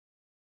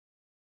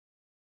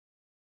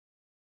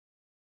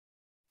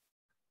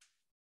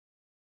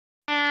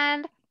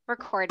And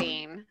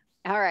recording.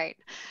 All right.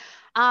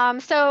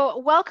 So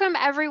welcome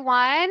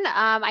everyone.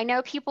 I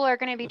know people are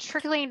going to be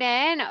trickling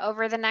in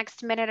over the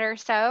next minute or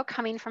so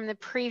coming from the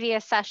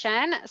previous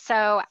session.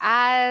 So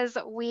as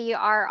we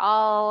are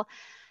all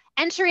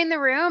entering the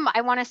room,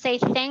 I want to say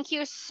thank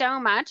you so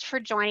much for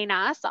joining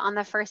us on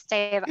the first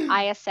day of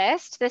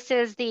IASSIST. This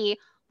is the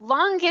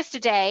longest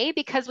day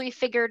because we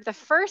figured the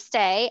first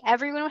day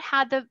everyone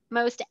had the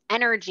most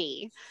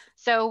energy.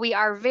 So we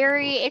are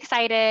very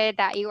excited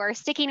that you are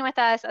sticking with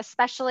us,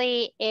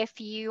 especially if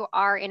you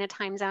are in a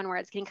time zone where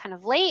it's getting kind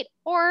of late,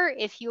 or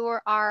if you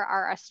are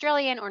our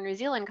Australian or New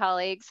Zealand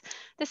colleagues.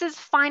 This is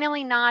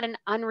finally not an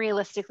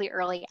unrealistically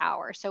early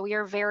hour. So we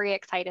are very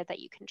excited that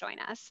you can join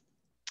us.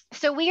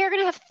 So we are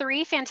going to have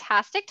 3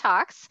 fantastic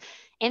talks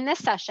in this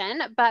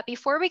session, but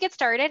before we get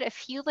started, a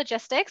few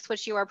logistics,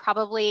 which you are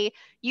probably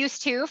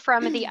used to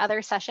from the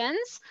other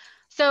sessions.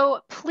 So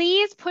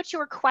please put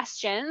your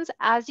questions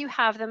as you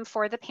have them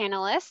for the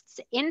panelists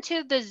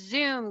into the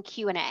Zoom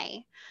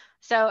Q&A.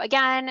 So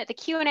again, the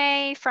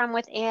Q&A from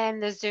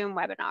within the Zoom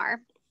webinar.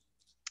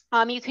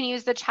 You can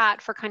use the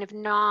chat for kind of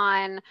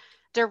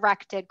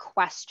non-directed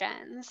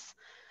questions.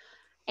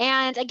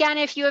 And again,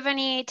 if you have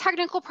any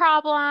technical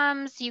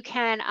problems, you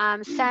can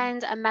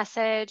send a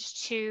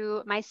message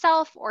to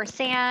myself or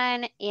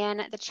San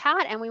in the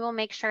chat, and we will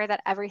make sure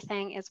that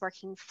everything is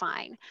working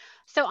fine.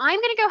 So I'm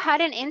going to go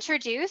ahead and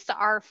introduce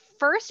our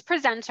first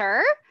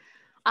presenter.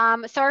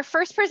 So our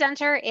first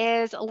presenter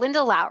is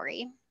Linda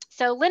Lowry.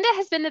 So Linda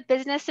has been the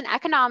Business and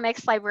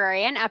Economics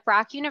Librarian at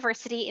Brock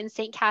University in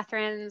St.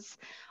 Catharines,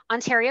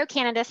 Ontario,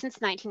 Canada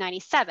since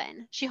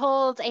 1997. She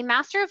holds a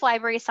Master of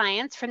Library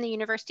Science from the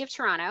University of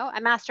Toronto,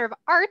 a Master of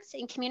Arts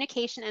in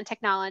Communication and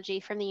Technology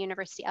from the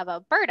University of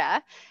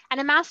Alberta, and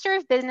a Master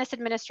of Business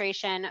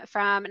Administration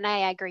from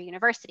Niagara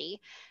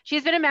University.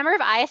 She's been a member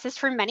of IASSIST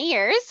for many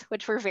years,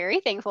 which we're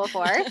very thankful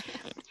for.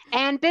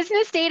 And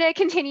business data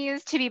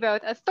continues to be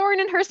both a thorn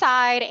in her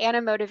side and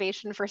a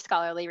motivation for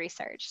scholarly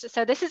research.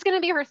 So this is going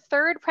to be her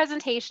 3rd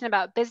presentation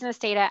about business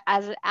data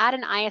at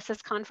an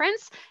IASSIST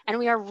conference, and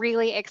we are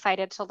really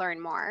excited to learn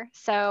more.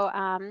 So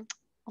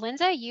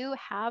Linda, you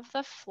have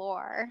the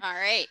floor. All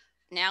right.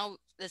 Now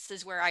this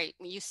is where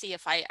you see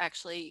if I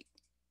actually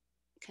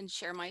can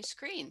share my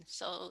screen.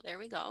 So there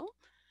we go.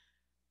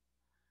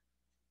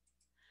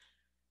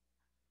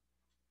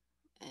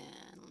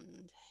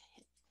 And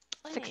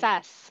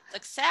Success.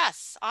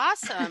 Success.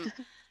 Awesome.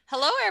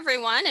 Hello,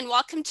 everyone, and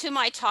welcome to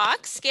my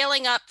talk,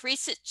 Scaling Up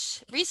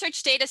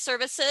Research Data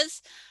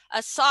Services,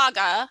 a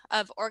saga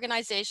of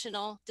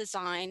organizational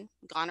design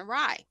gone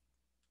awry.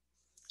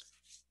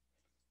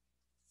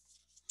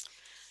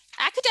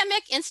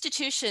 Academic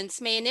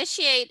institutions may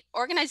initiate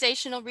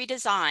organizational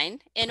redesign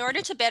in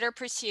order to better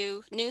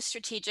pursue new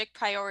strategic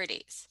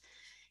priorities.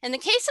 In the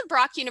case of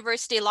Brock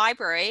University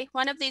Library,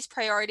 one of these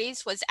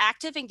priorities was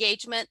active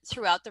engagement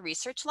throughout the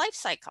research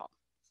lifecycle.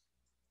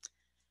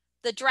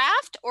 The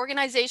draft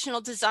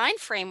organizational design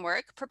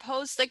framework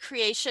proposed the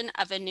creation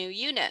of a new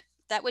unit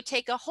that would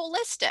take a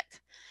holistic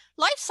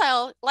life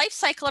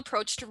cycle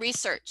approach to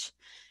research,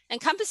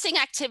 encompassing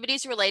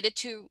activities related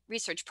to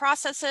research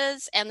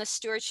processes and the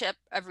stewardship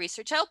of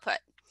research output.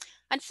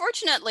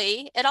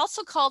 Unfortunately, it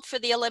also called for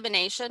the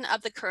elimination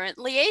of the current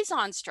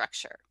liaison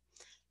structure.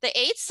 The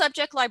 8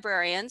 subject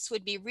librarians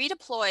would be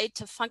redeployed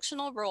to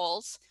functional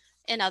roles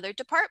in other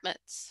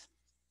departments.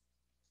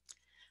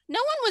 No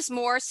one was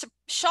more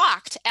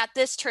shocked at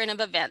this turn of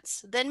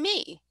events than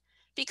me,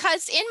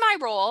 because in my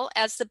role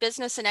as the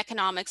Business and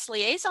Economics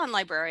Liaison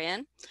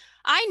Librarian,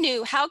 I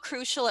knew how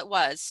crucial it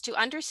was to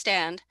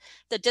understand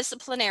the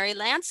disciplinary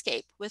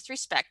landscape with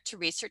respect to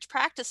research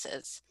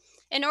practices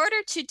in order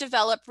to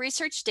develop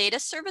research data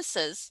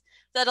services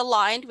that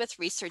aligned with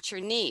researcher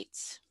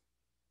needs.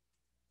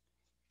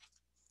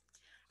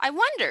 I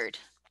wondered,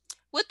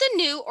 would the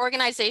new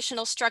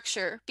organizational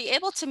structure be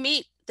able to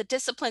meet the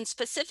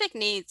discipline-specific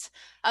needs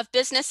of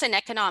business and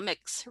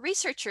economics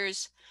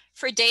researchers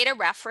for data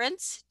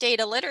reference,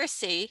 data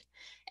literacy,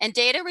 and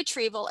data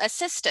retrieval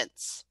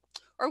assistance?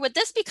 Or would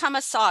this become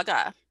a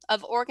saga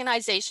of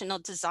organizational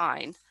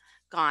design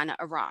gone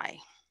awry?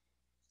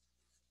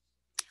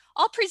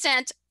 I'll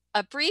present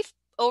a brief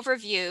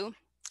overview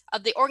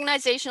of the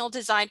organizational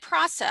design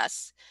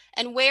process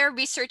and where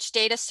research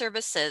data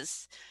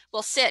services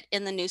will sit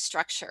in the new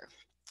structure.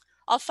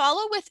 I'll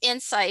follow with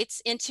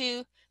insights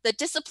into the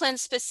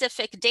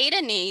discipline-specific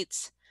data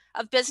needs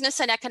of business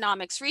and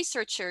economics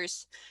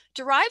researchers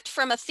derived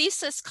from a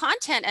thesis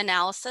content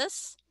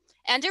analysis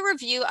and a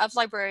review of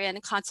librarian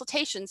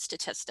consultation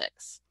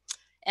statistics.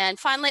 And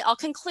finally, I'll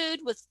conclude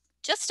with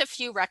just a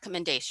few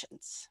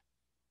recommendations.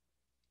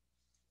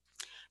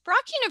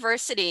 Brock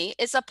University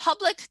is a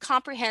public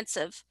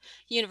comprehensive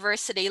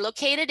university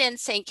located in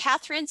St.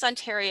 Catharines,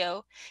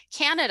 Ontario,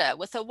 Canada,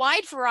 with a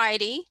wide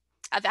variety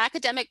of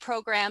academic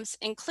programs,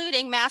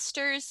 including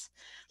master's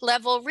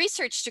level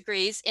research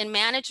degrees in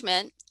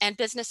management and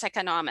business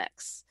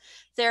economics.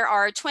 There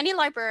are 20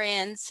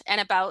 librarians and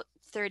about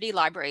 30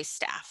 library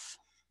staff.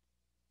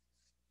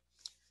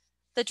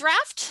 The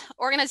draft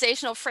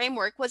organizational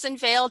framework was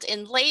unveiled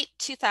in late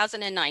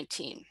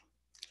 2019.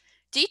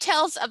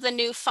 Details of the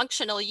new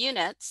functional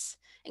units,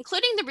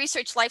 including the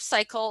research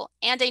lifecycle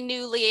and a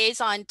new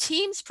liaison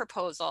teams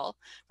proposal,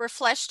 were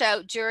fleshed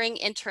out during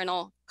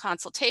internal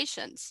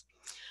consultations.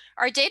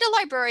 Our data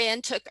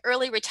librarian took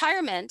early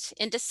retirement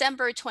in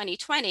December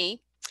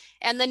 2020,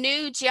 and the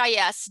new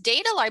GIS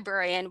data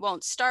librarian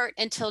won't start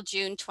until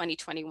June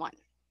 2021.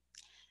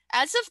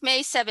 As of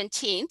May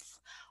 17th,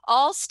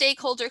 all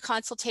stakeholder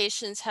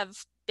consultations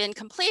have been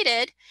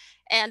completed,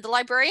 and the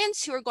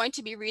librarians who are going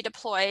to be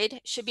redeployed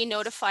should be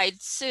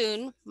notified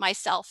soon,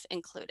 myself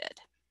included.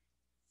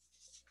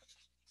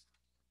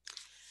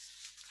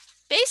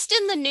 Based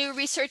in the new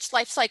Research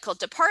Lifecycle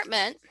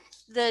Department,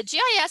 the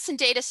GIS and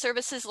Data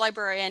Services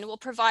Librarian will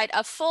provide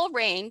a full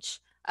range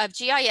of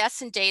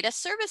GIS and data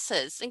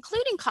services,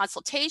 including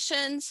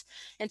consultations,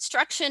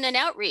 instruction, and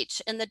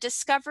outreach in the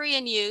discovery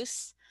and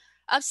use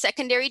of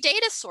secondary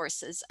data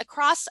sources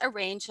across a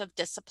range of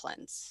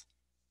disciplines.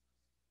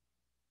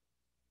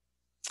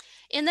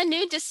 In the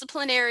new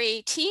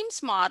disciplinary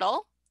teams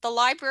model, the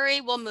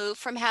library will move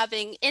from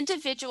having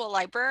individual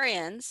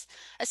librarians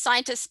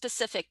assigned to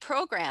specific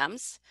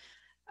programs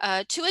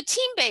to a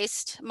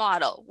team-based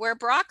model where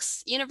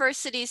Brock's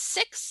University's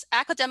 6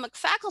 academic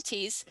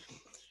faculties,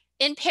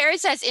 in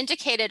pairs as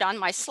indicated on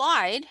my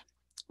slide,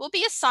 will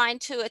be assigned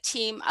to a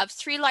team of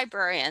 3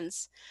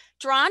 librarians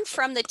drawn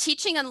from the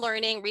Teaching and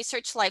Learning,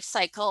 Research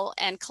Lifecycle,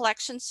 and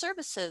Collection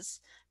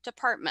Services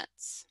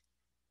departments.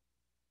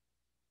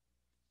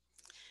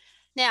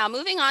 Now,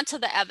 moving on to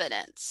the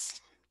evidence.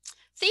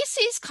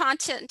 Theses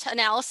content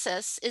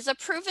analysis is a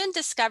proven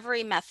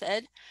discovery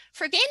method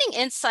for gaining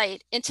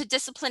insight into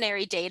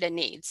disciplinary data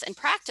needs and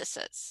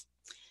practices.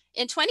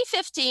 In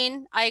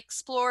 2015, I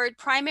explored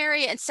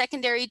primary and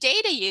secondary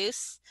data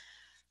use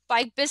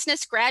by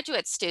business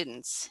graduate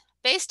students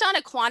based on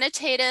a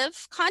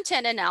quantitative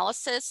content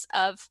analysis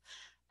of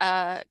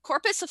a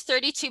corpus of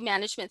 32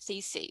 management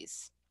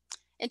theses.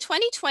 In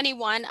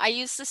 2021, I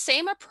used the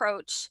same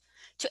approach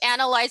to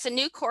analyze a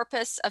new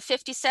corpus of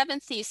 57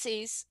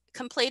 theses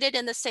completed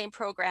in the same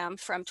program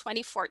from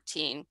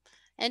 2014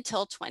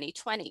 until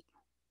 2020.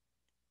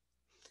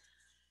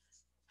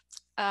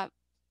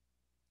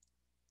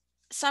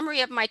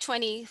 Summary of my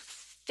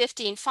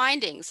 2015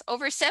 findings.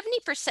 Over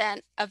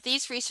 70% of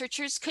these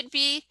researchers could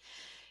be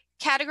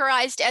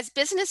categorized as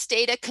business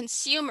data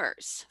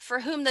consumers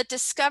for whom the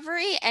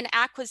discovery and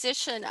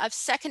acquisition of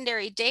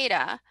secondary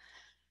data,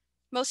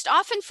 most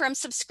often from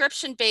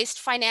subscription-based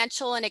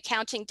financial and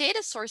accounting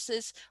data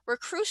sources, were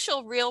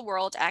crucial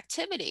real-world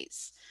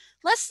activities.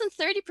 Less than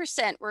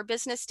 30% were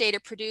business data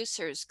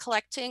producers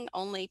collecting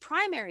only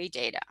primary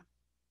data.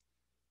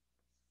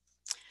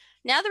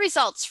 Now the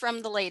results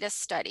from the latest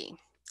study.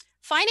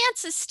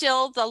 Finance is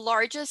still the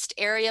largest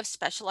area of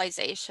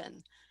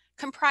specialization,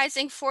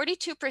 comprising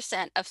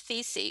 42% of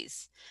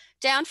theses,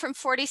 down from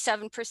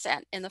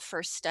 47% in the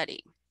first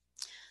study.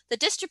 The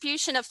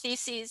distribution of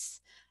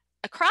theses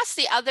across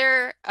the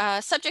other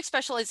subject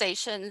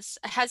specializations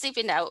has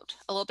evened out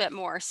a little bit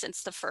more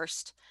since the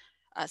first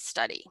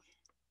study.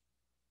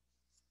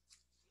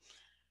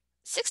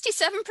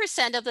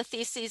 67% of the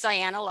theses I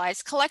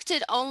analyzed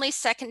collected only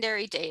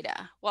secondary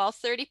data, while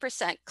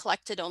 30%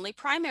 collected only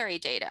primary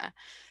data.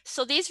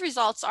 So these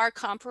results are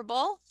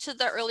comparable to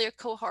the earlier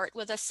cohort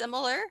with a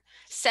similar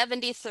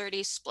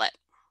 70-30 split.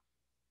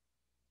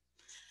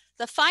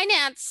 The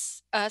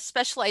finance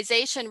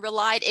specialization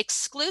relied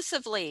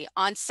exclusively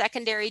on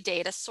secondary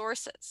data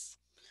sources,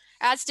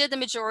 as did the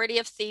majority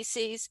of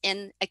theses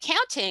in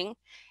accounting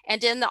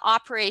and in the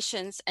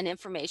operations and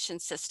information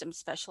system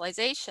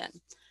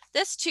specialization.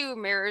 This too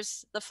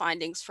mirrors the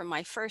findings from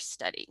my first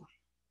study.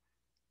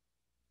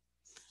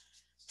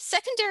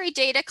 Secondary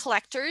data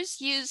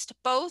collectors used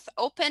both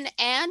open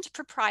and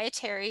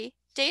proprietary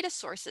data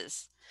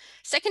sources.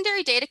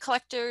 Secondary data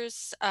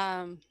collectors,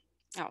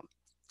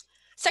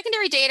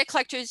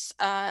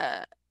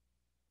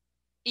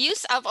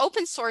 use of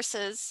open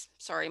sources,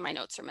 sorry, my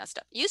notes are messed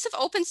up. Use of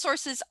open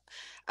sources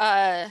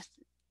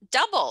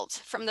doubled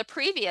from the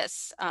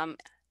previous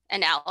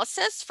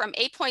analysis, from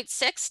 8.6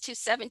 to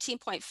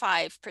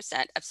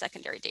 17.5% of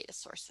secondary data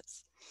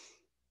sources.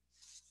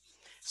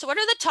 So what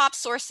are the top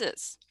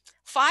sources?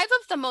 5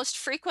 of the most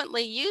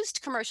frequently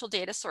used commercial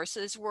data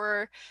sources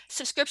were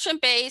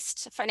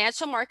subscription-based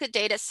financial market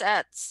data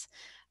sets,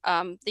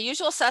 the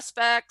usual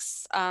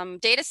suspects,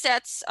 data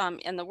sets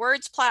in the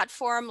Words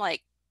platform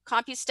like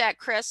CompuStat,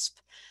 CRISP,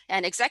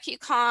 and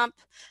ExecuComp,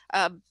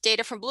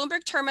 data from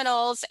Bloomberg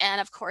terminals, and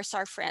of course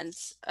our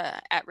friends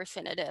at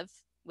Refinitiv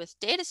with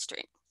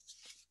DataStream.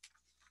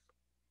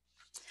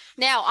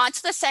 Now on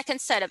to the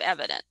second set of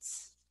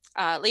evidence,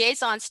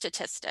 liaison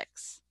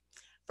statistics.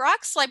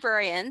 Brock's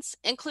librarians,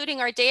 including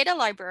our data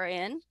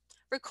librarian,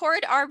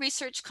 record our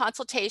research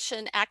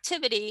consultation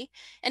activity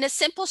in a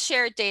simple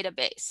shared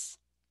database.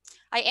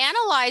 I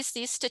analyzed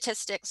these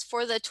statistics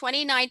for the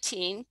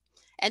 2019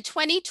 and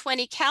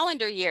 2020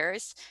 calendar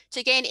years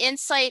to gain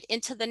insight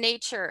into the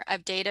nature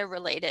of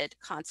data-related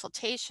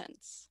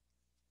consultations.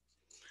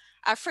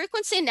 A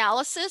frequency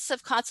analysis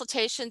of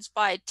consultations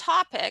by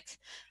topic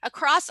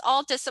across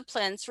all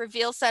disciplines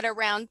reveals that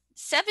around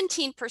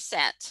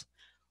 17%,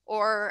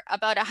 or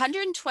about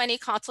 120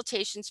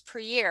 consultations per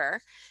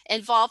year,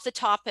 involve the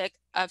topic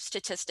of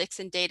statistics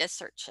and data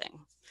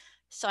searching.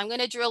 So I'm going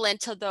to drill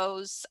into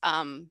those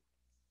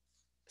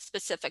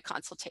specific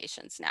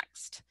consultations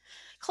next.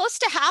 Close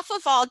to half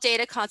of all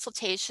data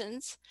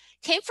consultations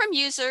came from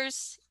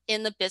users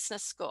in the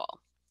business school,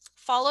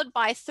 followed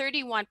by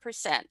 31%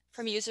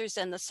 from users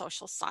in the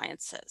social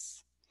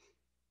sciences.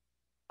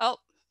 Oh,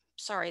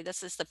 sorry,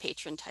 this is the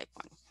patron type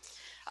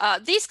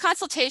one. These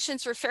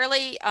consultations were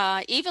fairly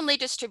evenly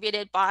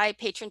distributed by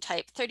patron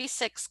type,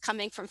 36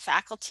 coming from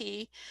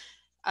faculty,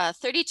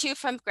 32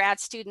 from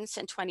grad students,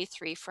 and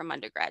 23 from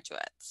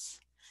undergraduates.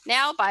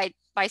 Now by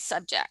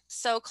subject.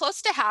 So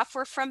close to half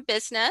were from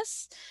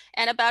business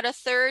and about a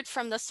third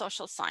from the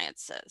social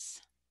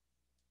sciences.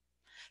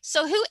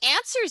 So who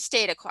answers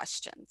data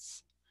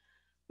questions?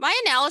 My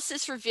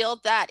analysis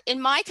revealed that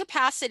in my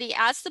capacity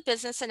as the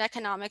Business and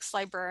Economics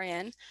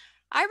Librarian,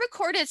 I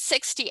recorded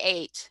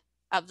 68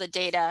 of the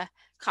data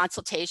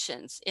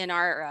consultations in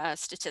our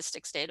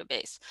statistics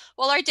database,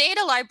 while our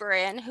data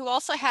librarian, who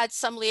also had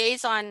some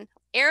liaison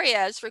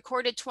areas,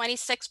 recorded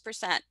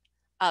 26%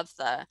 of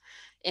the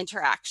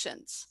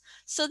interactions.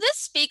 So this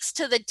speaks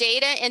to the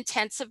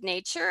data-intensive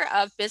nature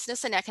of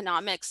business and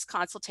economics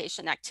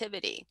consultation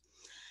activity,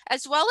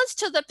 as well as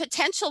to the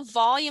potential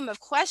volume of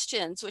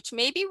questions which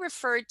may be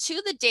referred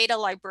to the data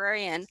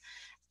librarian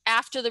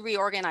after the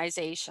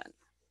reorganization.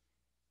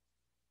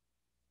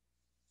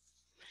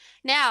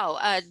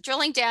 Now,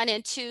 drilling down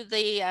into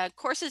the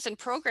courses and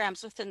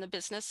programs within the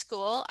business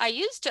school, I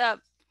used a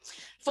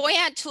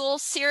Voyant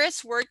Tool's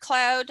Cirrus word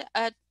cloud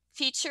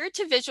feature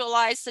to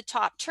visualize the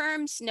top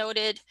terms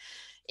noted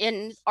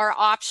in our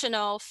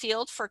optional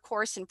field for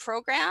course and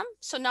program.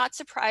 So not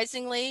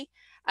surprisingly,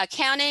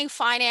 accounting,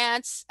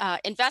 finance,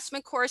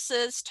 investment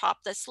courses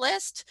topped this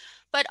list,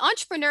 but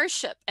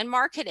entrepreneurship and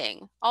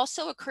marketing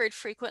also occurred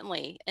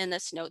frequently in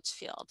this notes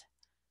field.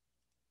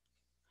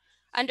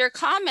 Under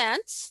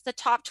comments, the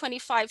top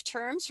 25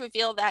 terms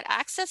reveal that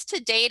access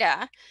to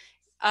data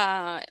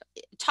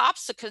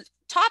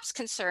tops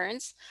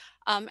concerns.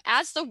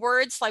 As the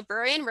words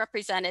librarian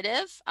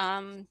representative,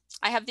 I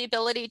have the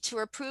ability to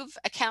approve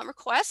account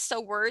requests,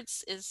 so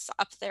words is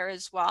up there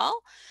as well.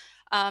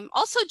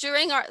 Also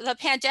during the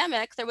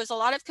pandemic, there was a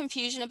lot of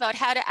confusion about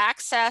how to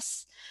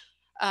access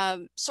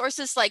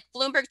sources like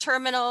Bloomberg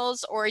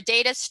terminals or a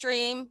data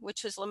stream,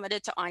 which was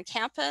limited to on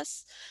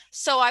campus.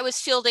 So I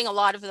was fielding a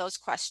lot of those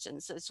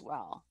questions as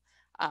well.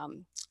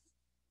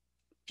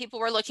 People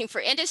were looking for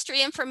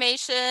industry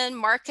information,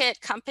 market,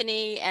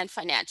 company, and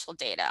financial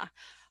data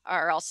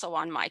are also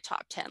on my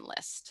top 10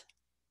 list.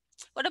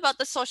 What about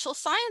the social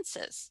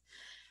sciences?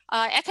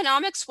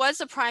 Economics was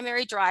a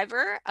primary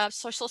driver of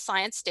social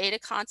science data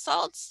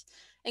consults,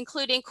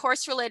 including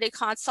course-related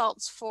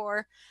consults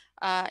for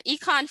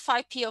Econ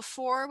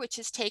 5P04, which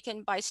is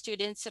taken by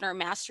students in our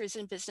Master's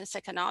in Business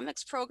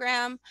Economics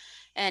program,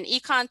 and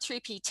Econ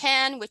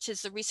 3P10, which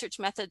is the research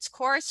methods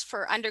course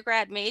for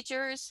undergrad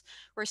majors,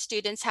 where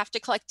students have to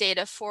collect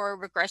data for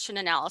regression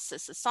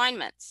analysis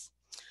assignments.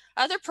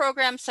 Other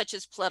programs such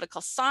as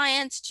political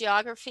science,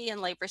 geography, and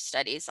labor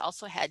studies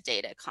also had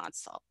data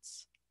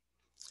consults.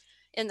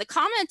 In the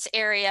comments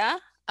area,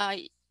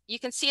 you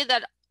can see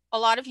that a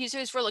lot of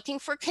users were looking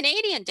for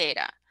Canadian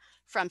data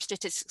from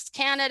Statistics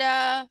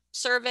Canada,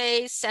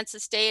 surveys,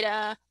 census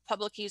data,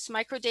 public use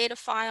microdata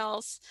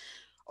files,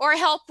 or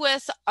help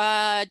with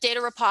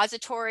data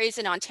repositories.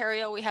 In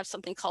Ontario, we have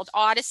something called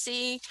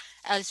Odyssey,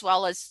 as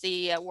well as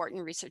the Wharton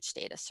Research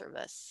Data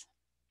Service.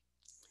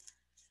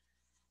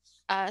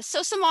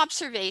 So some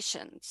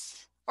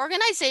observations.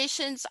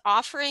 Organizations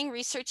offering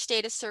research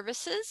data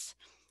services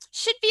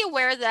should be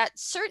aware that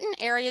certain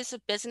areas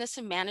of business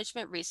and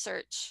management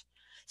research,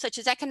 such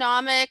as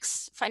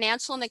economics,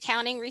 financial and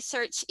accounting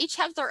research, each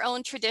have their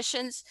own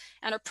traditions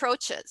and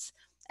approaches.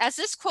 As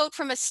this quote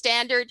from a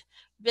standard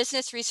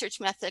business research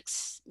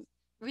methods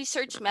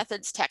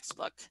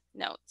textbook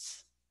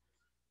notes.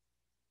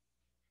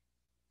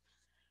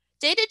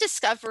 Data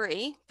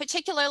discovery,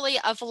 particularly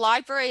of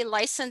library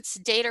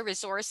licensed data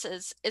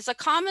resources, is a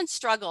common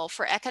struggle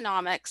for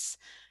economics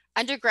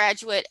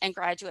undergraduate and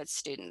graduate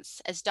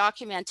students, as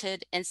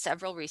documented in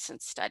several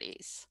recent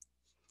studies.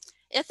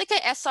 Ithaca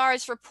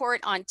SR's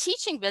report on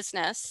teaching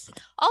business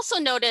also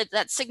noted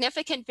that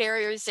significant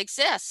barriers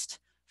exist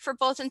for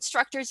both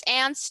instructors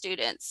and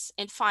students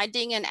in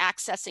finding and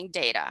accessing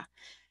data,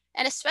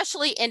 and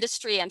especially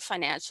industry and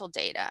financial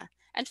data.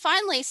 And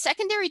finally,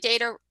 secondary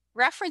data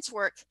reference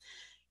work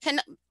can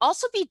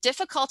also be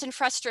difficult and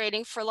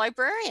frustrating for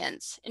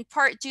librarians, in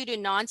part due to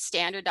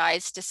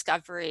non-standardized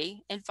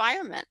discovery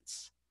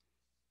environments.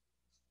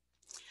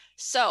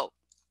 So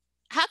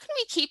how can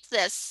we keep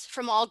this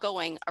from all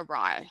going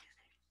awry?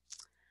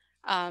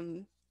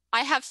 I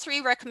have 3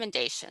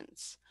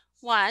 recommendations.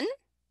 1,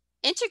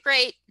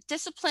 integrate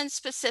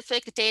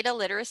discipline-specific data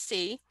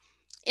literacy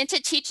into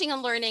teaching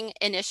and learning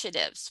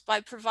initiatives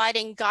by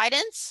providing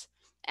guidance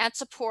and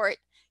support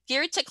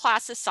geared to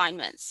class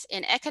assignments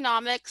in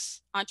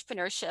economics,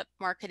 entrepreneurship,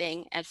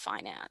 marketing, and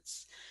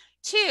finance.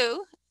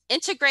 2,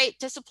 integrate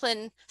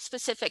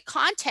discipline-specific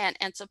content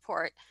and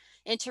support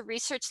into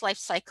research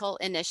lifecycle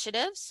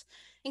initiatives,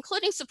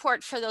 including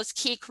support for those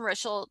key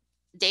commercial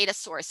data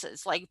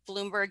sources like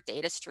Bloomberg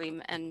Data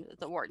Stream and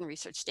the Wharton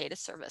Research Data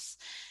Service.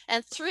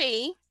 And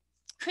 3,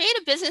 create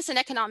a business and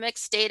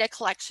economics data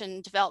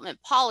collection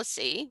development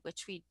policy,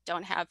 which we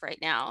don't have right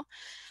now,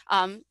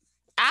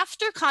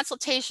 after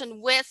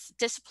consultation with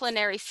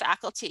disciplinary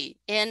faculty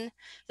in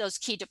those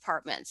key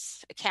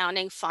departments,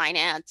 accounting,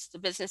 finance, the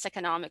business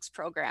economics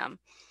program,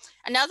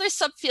 and other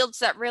subfields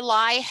that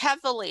rely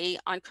heavily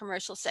on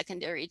commercial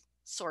secondary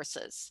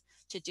sources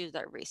to do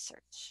their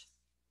research.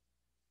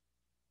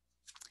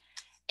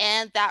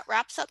 And that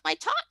wraps up my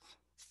talk.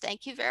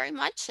 Thank you very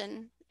much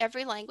in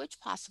every language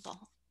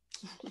possible.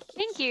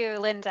 Thank you,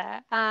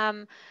 Linda.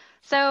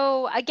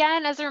 So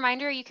again, as a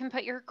reminder, you can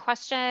put your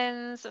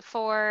questions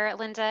for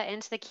Linda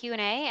into the Q&A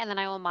and then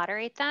I will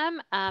moderate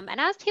them. And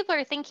as people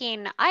are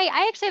thinking,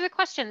 I actually have a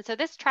question. So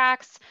this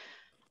tracks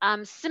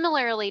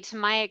similarly to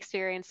my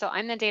experience. So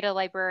I'm the data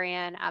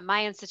librarian at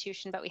my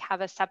institution, but we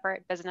have a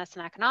separate business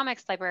and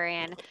economics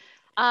librarian.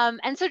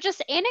 And so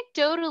just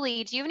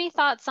anecdotally, do you have any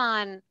thoughts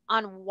on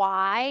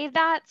why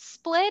that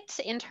split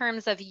in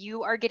terms of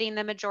you are getting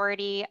the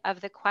majority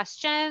of the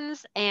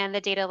questions and the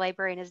data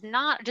librarian is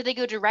not? Do they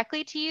go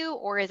directly to you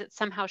or is it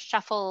somehow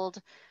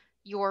shuffled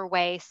your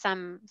way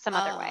some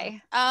other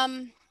way? Do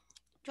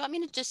you want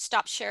me to just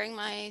stop sharing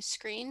my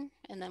screen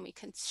and then we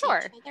can see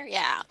Sure. each other?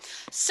 Yeah.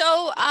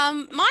 So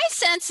my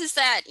sense is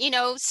that, you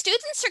know,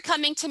 students are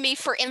coming to me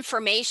for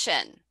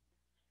information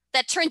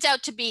that turns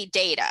out to be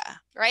data,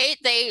 right?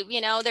 They, you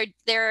know,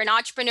 they're an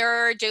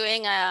entrepreneur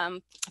doing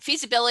a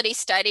feasibility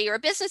study or a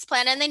business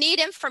plan and they need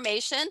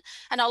information.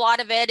 And a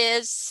lot of it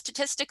is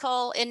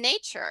statistical in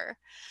nature.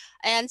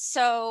 And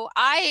so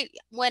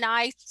when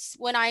I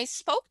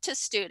spoke to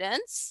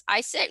students,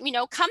 I said, you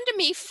know, come to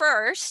me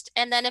first.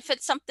 And then if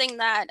it's something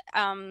that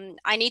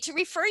I need to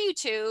refer you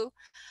to,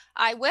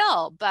 I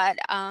will. But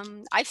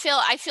I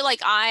feel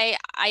like I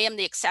am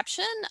the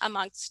exception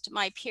amongst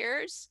my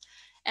peers.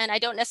 And I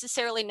don't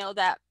necessarily know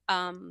that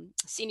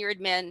senior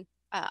admin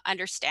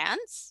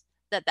understands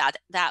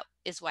that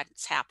is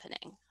what's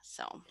happening.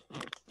 So,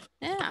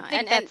 yeah.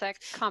 I think that's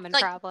a common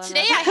problem.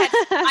 Today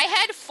I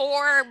had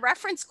 4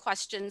 reference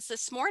questions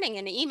this morning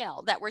in an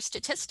email that were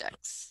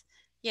statistics,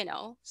 you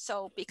know,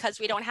 so because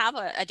we don't have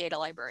a data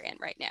librarian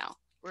right now.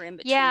 We're in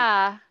between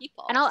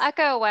people. And I'll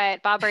echo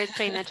what Bob Ray's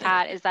putting in the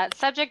chat is that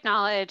subject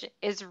knowledge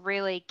is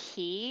really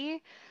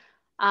key.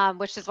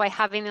 Which is why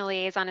having the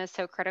liaison is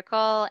so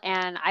critical.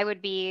 And I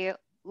would be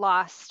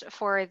lost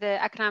for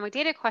the economic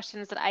data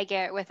questions that I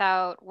get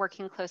without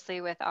working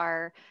closely with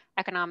our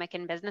economic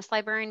and business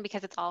librarian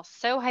because it's all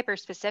so hyper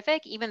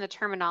specific. Even the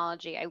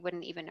terminology, I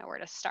wouldn't even know where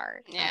to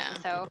start. Yeah.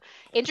 So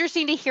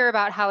interesting to hear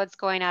about how it's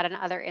going at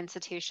another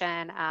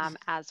institution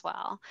as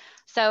well.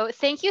 So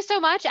thank you so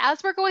much.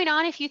 As we're going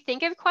on, if you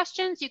think of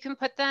questions, you can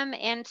put them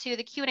into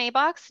the Q&A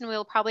box and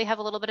we'll probably have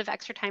a little bit of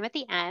extra time at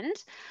the end.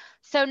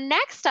 So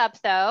next up,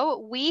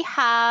 though, we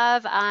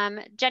have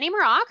Jenny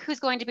Maroc, who's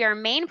going to be our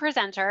main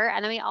presenter.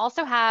 And then we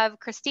also have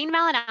Christine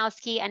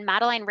Malinowski and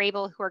Madeline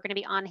Rabel, who are going to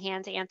be on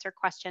hand to answer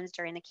questions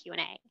during the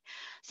Q&A.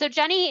 So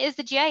Jenny is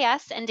the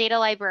GIS and data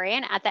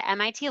librarian at the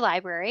MIT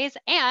Libraries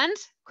and,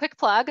 quick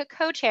plug,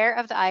 co-chair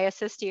of the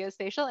IASSIST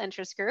Geospatial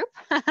Interest Group.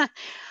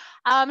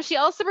 She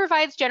also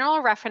provides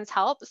general reference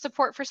help,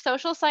 support for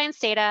social science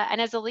data, and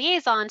is a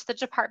liaison to the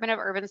Department of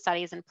Urban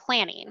Studies and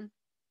Planning.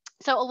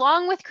 So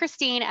along with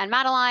Christine and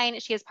Madeline,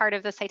 she is part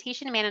of the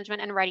Citation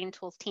Management and Writing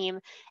Tools team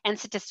and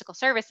Statistical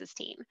Services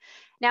team.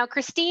 Now,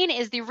 Christine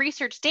is the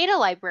Research Data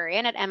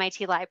Librarian at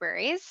MIT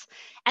Libraries.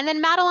 And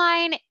then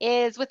Madeline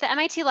is with the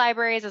MIT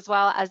Libraries as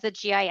well as the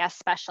GIS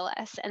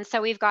specialist. And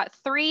so we've got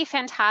 3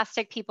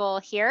 fantastic people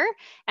here.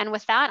 And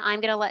with that,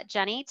 I'm going to let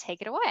Jenny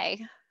take it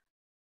away.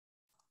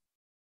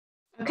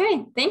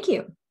 Okay, thank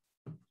you.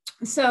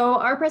 So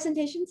our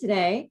presentation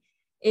today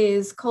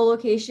is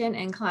co-location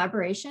and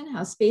collaboration,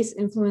 how space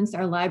influenced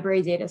our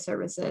library data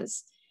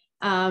services.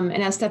 And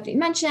as Stephanie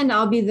mentioned,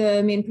 I'll be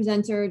the main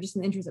presenter just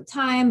in the interest of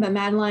time, but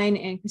Madeline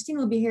and Christine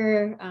will be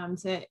here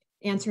to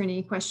answer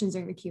any questions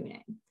during the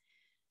Q&A.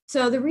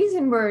 So the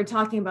reason we're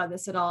talking about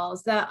this at all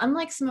is that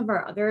unlike some of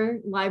our other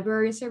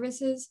library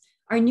services,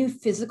 our new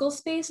physical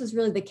space is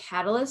really the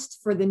catalyst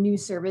for the new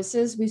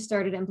services we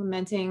started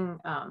implementing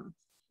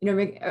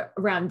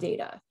around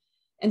data.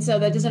 And so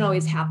that doesn't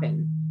always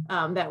happen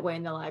that way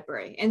in the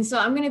library. And so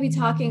I'm going to be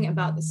talking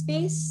about the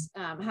space,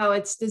 how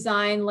its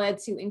design led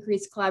to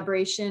increased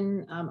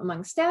collaboration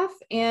among staff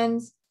and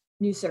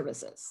new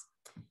services.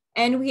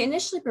 And we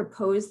initially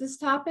proposed this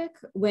topic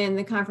when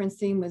the conference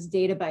theme was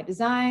data by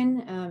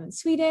design in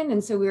Sweden.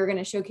 And so we were going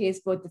to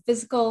showcase both the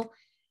physical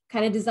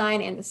kind of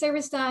design and the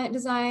service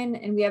design.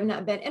 And we have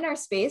not been in our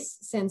space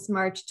since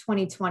March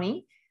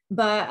 2020.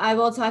 But I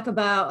will talk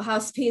about how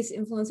space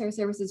influenced our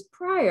services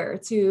prior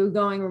to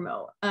going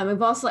remote.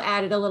 We've also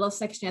added a little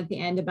section at the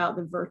end about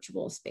the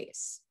virtual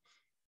space.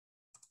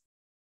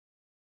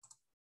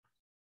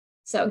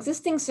 So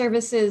existing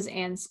services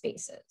and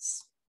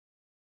spaces.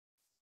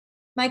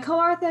 My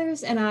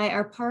co-authors and I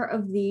are part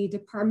of the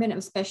Department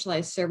of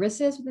Specialized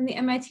Services within the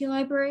MIT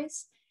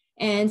Libraries.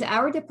 And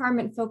our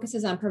department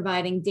focuses on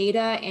providing data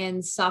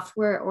and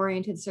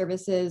software-oriented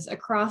services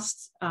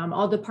across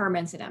all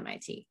departments at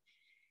MIT.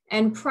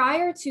 And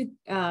prior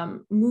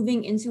to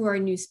moving into our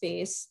new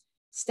space,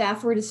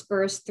 staff were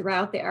dispersed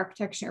throughout the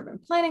Architecture and Urban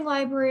Planning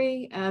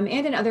Library and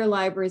in other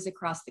libraries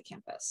across the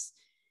campus.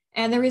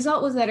 And the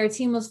result was that our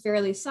team was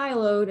fairly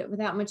siloed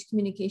without much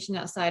communication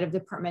outside of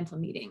departmental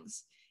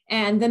meetings.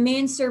 And the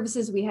main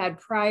services we had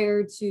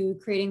prior to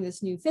creating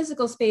this new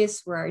physical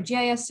space were our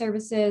GIS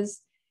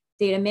services,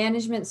 data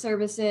management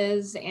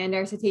services, and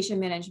our citation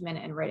management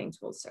and writing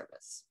tools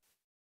service.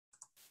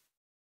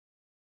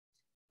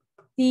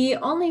 The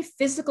only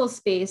physical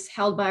space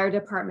held by our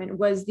department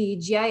was the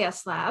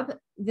GIS lab.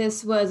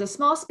 This was a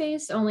small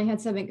space, only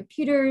had 7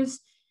 computers.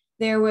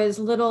 There was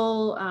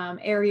little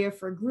area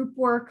for group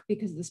work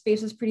because the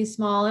space was pretty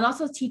small, and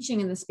also teaching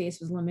in the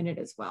space was limited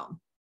as well.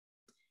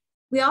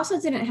 We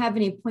also didn't have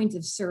any point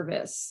of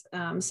service.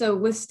 So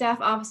with staff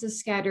offices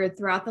scattered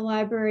throughout the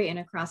library and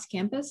across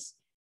campus,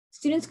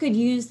 students could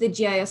use the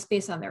GIS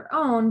space on their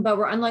own, but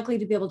were unlikely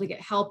to be able to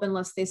get help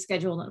unless they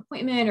scheduled an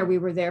appointment or we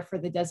were there for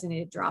the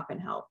designated drop-in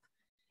help.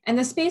 And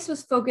the space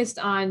was focused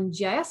on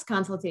GIS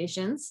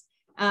consultations,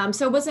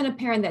 so it wasn't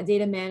apparent that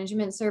data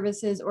management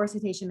services or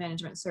citation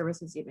management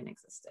services even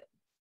existed.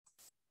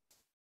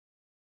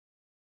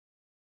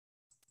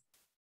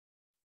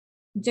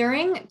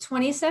 During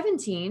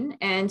 2017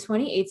 and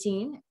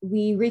 2018,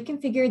 we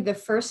reconfigured the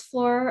first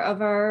floor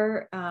of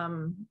our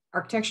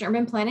Architecture and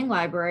Urban Planning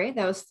Library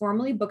that was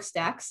formerly book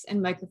stacks and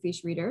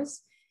microfiche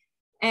readers.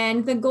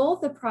 And the goal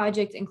of the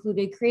project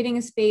included creating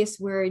a space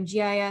where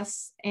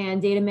GIS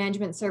and data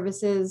management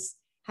services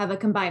have a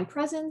combined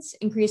presence,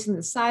 increasing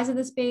the size of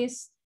the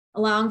space,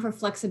 allowing for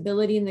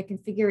flexibility in the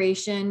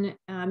configuration,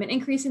 and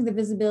increasing the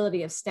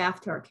visibility of staff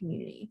to our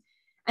community.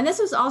 And this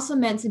was also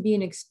meant to be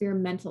an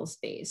experimental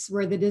space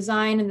where the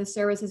design and the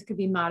services could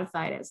be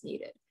modified as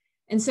needed.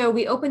 And so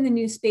we opened the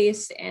new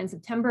space in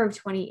September of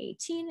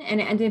 2018,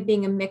 and it ended up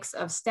being a mix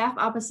of staff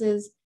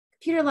offices,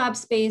 computer lab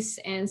space,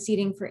 and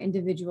seating for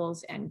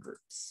individuals and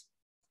groups.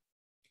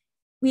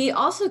 We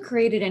also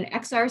created an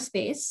XR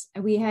space.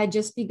 We had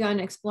just begun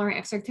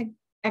exploring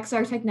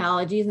XR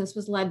technologies, and this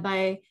was led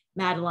by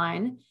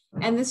Madeline.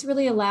 And this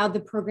really allowed the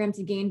program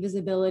to gain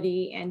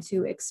visibility and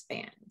to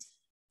expand.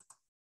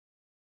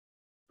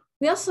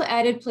 We also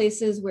added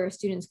places where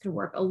students could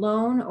work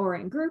alone or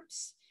in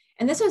groups.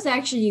 And this was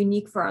actually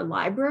unique for our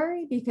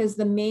library because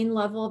the main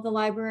level of the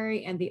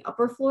library and the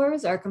upper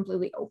floors are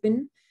completely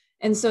open.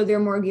 And so they're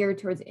more geared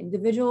towards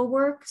individual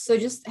work. So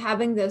just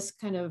having this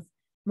kind of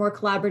more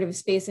collaborative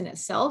space in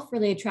itself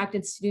really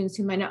attracted students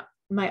who might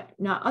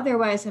not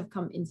otherwise have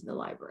come into the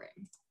library.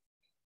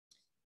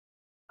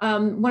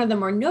 One of the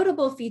more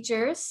notable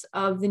features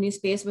of the new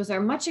space was our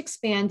much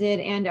expanded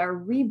and our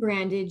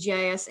rebranded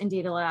GIS and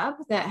data lab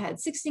that had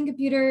 16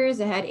 computers,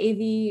 it had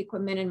AV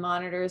equipment and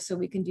monitors so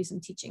we can do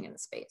some teaching in the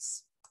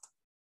space.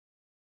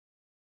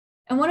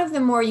 And one of the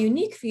more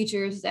unique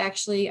features is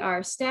actually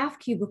our staff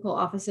cubicle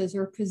offices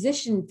were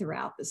positioned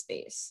throughout the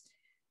space,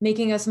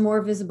 making us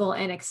more visible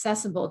and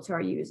accessible to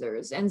our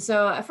users. And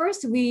so at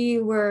first we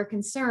were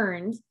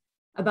concerned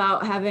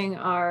about having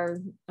our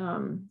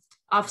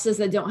offices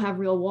that don't have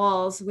real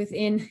walls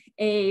within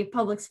a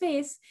public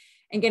space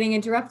and getting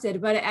interrupted,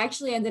 but it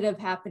actually ended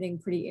up happening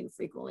pretty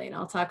infrequently. And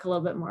I'll talk a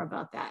little bit more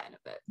about that in a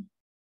bit.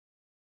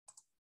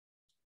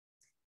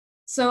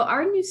 So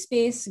our new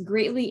space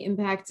greatly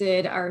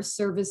impacted our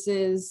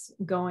services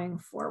going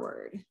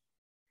forward.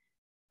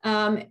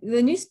 The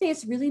new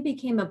space really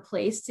became a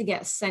place to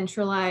get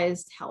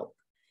centralized help.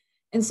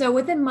 And so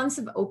within months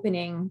of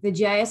opening, the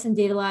GIS and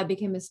data lab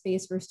became a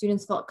space where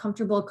students felt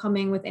comfortable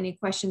coming with any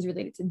questions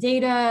related to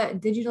data,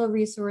 digital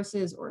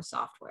resources, or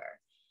software.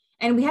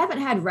 And we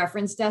haven't had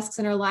reference desks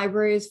in our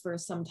libraries for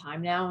some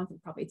time now, I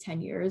think probably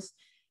 10 years.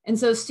 And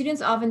so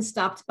students often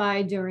stopped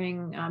by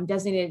during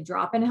designated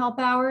drop-in help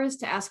hours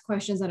to ask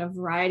questions on a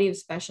variety of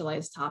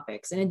specialized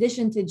topics, in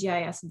addition to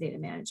GIS and data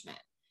management.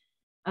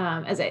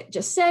 As I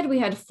just said, we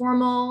had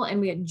formal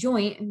and we had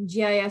joint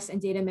GIS and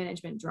data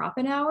management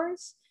drop-in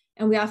hours.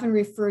 And we often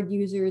referred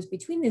users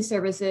between these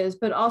services,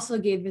 but also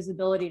gave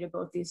visibility to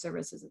both these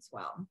services as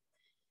well.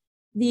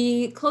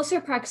 The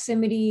closer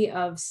proximity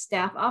of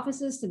staff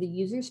offices to the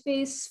user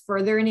space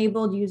further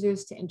enabled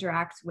users to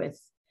interact with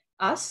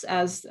us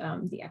as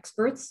the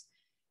experts.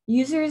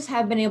 Users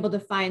have been able to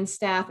find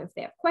staff if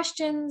they have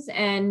questions,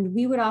 and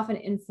we would often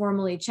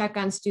informally check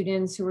on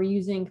students who are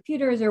using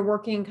computers or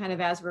working kind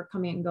of as we're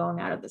coming and going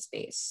out of the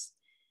space.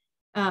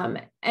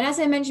 And as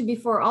I mentioned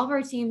before, all of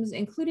our teams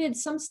included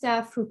some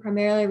staff who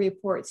primarily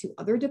report to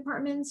other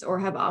departments or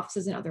have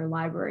offices in other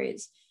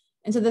libraries.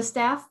 And so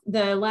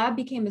the lab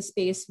became a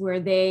space where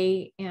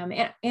they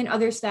and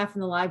other staff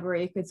in the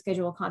library could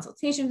schedule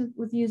consultations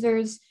with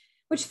users,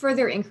 which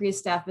further increased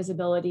staff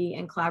visibility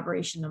and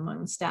collaboration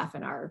among staff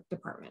in our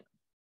department.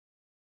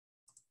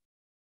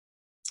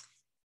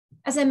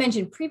 As I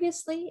mentioned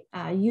previously,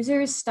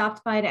 users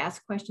stopped by to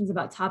ask questions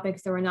about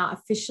topics that were not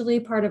officially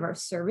part of our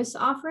service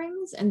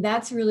offerings, and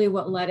that's really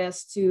what led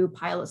us to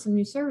pilot some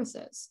new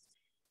services.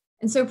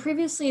 And so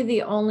previously,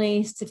 the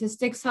only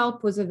statistics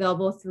help was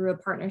available through a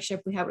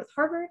partnership we had with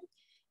Harvard,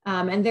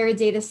 and their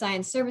data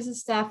science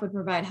services staff would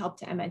provide help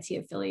to MIT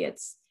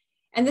affiliates.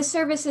 And this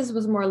services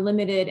was more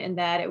limited in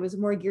that it was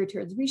more geared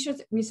towards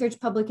research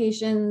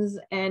publications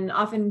and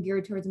often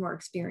geared towards more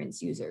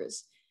experienced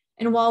users.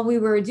 And while we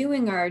were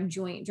doing our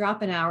joint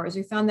drop-in hours,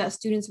 we found that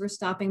students were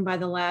stopping by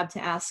the lab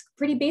to ask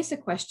pretty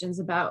basic questions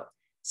about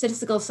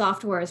statistical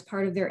software as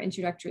part of their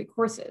introductory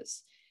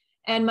courses.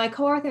 And my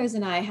co-authors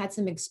and I had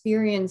some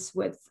experience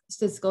with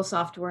statistical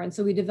software, and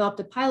so we developed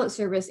a pilot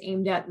service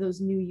aimed at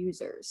those new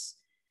users.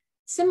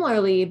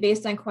 Similarly,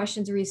 based on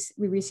questions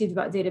we received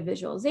about data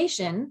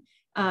visualization,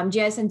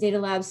 GIS and Data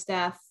Lab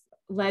staff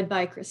led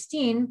by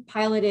Christine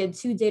piloted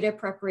 2 data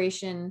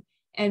preparation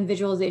and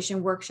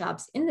visualization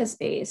workshops in the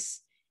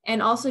space,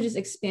 and also just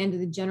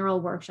expanded the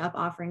general workshop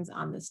offerings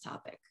on this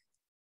topic.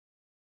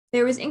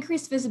 There was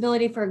increased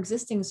visibility for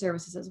existing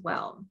services as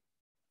well.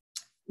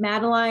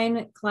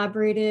 Madeline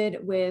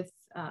collaborated with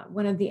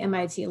one of the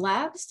MIT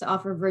labs to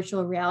offer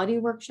virtual reality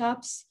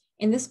workshops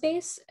in this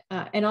space,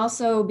 and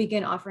also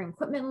began offering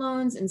equipment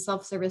loans and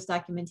self-service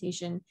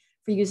documentation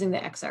for using the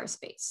XR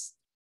space.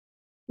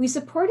 We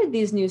supported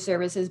these new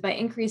services by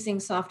increasing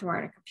software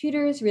on our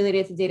computers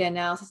related to data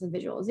analysis and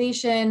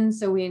visualization.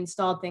 So we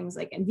installed things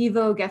like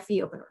NVivo,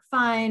 Gephi,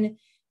 OpenRefine,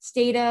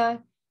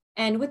 Stata,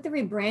 and with the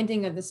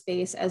rebranding of the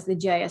space as the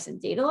GIS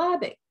and Data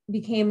Lab, it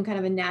became kind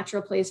of a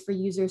natural place for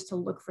users to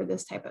look for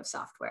this type of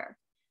software.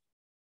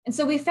 And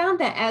so we found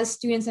that as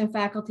students and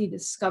faculty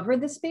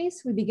discovered the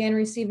space, we began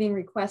receiving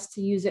requests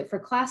to use it for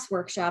class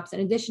workshops in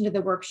addition to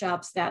the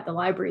workshops that the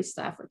library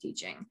staff were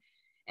teaching.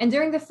 And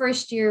during the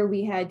first year,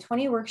 we had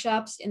 20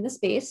 workshops in the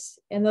space,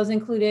 and those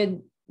included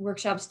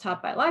workshops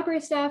taught by library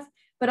staff,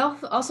 but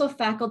also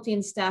faculty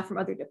and staff from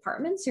other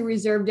departments who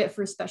reserved it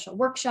for special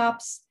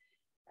workshops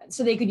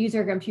so they could use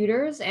their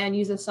computers and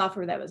use the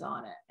software that was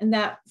on it. And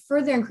that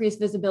further increased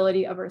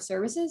visibility of our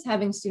services,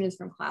 having students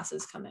from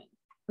classes come in,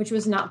 which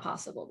was not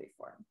possible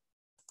before.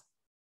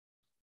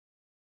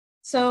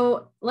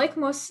 So like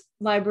most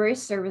library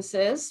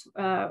services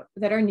that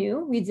are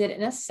new, we did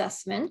an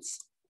assessment.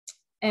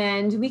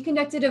 And we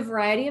conducted a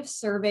variety of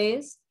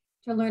surveys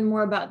to learn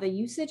more about the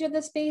usage of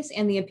the space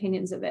and the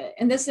opinions of it.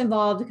 And this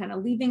involved kind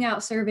of leaving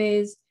out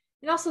surveys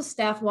and also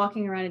staff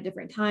walking around at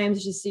different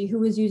times to see who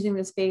was using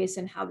the space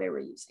and how they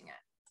were using it.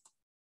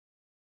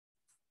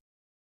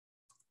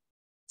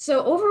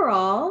 So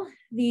overall,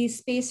 the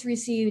space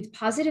received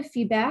positive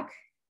feedback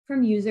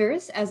from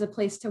users as a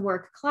place to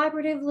work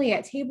collaboratively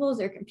at tables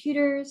or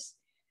computers.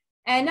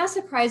 And not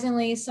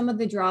surprisingly, some of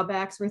the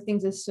drawbacks were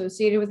things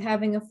associated with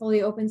having a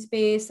fully open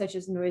space, such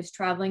as noise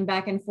traveling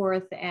back and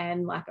forth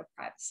and lack of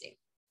privacy.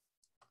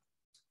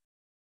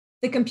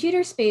 The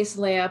computer space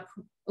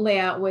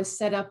layout was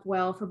set up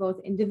well for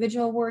both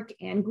individual work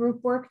and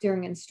group work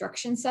during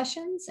instruction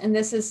sessions. And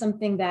this is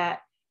something that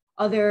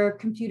other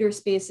computer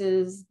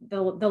spaces the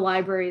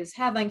libraries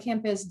have on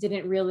campus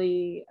didn't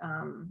really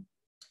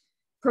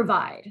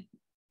provide.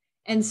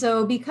 And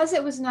so because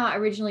it was not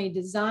originally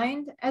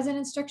designed as an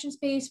instruction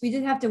space, we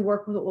did have to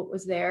work with what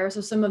was there.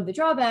 So some of the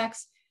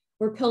drawbacks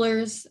were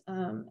pillars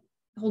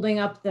holding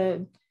up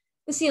the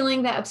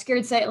ceiling that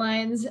obscured sight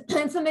lines,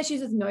 and some issues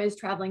with noise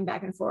traveling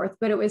back and forth,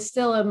 but it was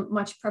still a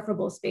much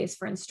preferable space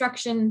for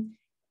instruction,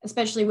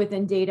 especially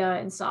within data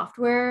and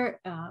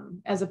software,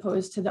 as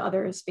opposed to the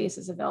other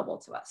spaces available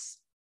to us.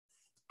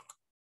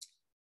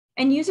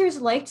 And users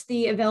liked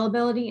the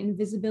availability and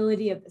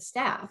visibility of the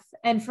staff.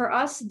 And for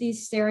us,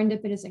 these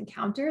serendipitous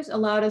encounters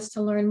allowed us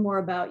to learn more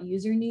about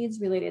user needs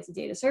related to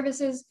data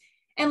services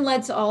and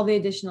led to all the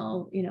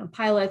additional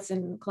pilots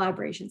and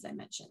collaborations I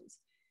mentioned.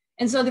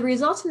 And so the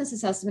results from this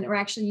assessment were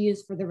actually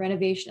used for the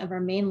renovation of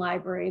our main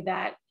library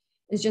that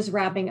is just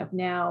wrapping up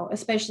now,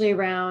 especially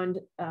around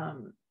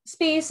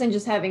space and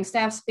just having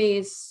staff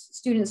space,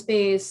 student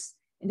space,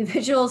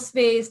 individual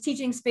space,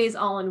 teaching space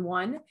all in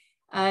one.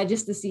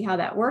 Just to see how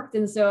that worked.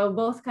 And so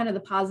both kind of the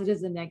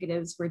positives and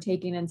negatives were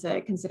taken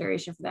into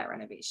consideration for that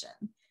renovation.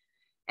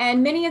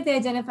 And many of the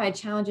identified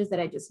challenges that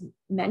I just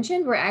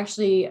mentioned were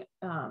actually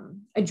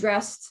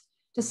addressed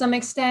to some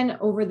extent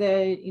over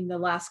in the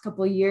last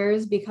couple of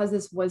years because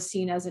this was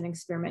seen as an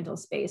experimental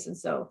space. And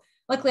so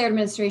luckily our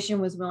administration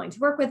was willing to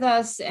work with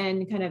us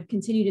and kind of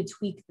continue to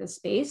tweak the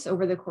space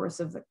over the course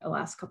of the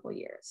last couple of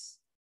years.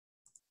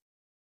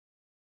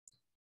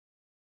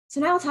 So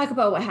now I'll talk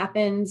about what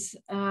happened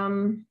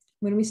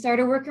when we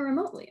started working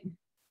remotely.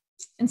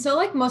 And so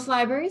like most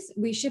libraries,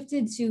 we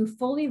shifted to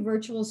fully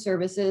virtual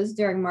services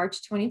during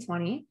March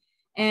 2020,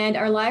 and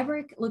our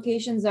library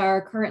locations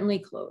are currently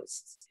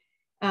closed.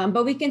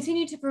 But we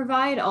continue to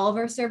provide all of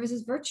our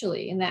services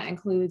virtually, and that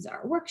includes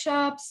our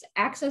workshops,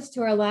 access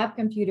to our lab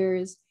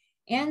computers,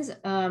 and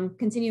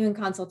continuing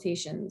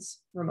consultations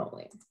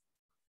remotely.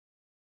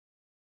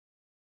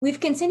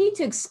 We've continued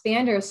to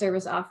expand our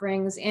service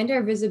offerings and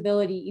our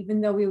visibility,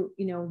 even though we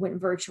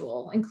went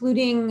virtual,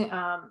 including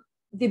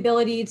the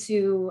ability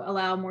to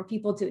allow more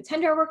people to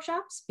attend our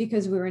workshops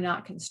because we were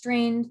not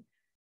constrained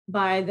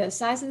by the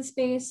size of the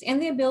space,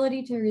 and the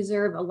ability to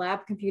reserve a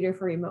lab computer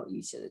for remote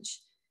usage.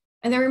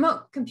 And the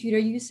remote computer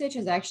usage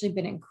has actually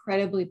been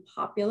incredibly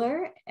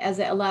popular, as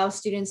it allows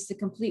students to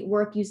complete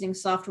work using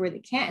software they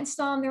can't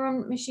install on their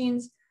own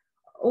machines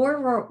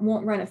or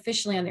won't run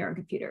efficiently on their own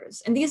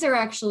computers. And these are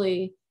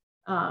actually,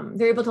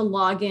 they're able to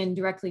log in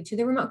directly to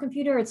the remote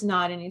computer. It's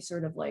not any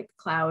sort of like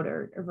cloud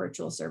or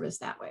virtual service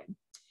that way.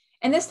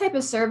 And this type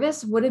of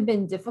service would have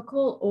been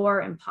difficult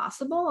or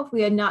impossible if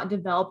we had not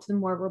developed the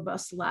more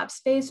robust lab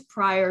space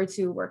prior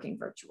to working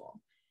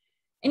virtual.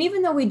 And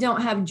even though we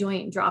don't have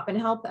joint drop-in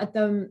help at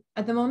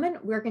the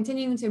moment, we're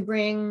continuing to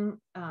bring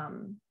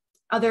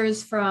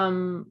others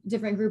from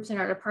different groups in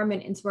our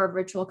department into our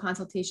virtual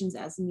consultations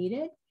as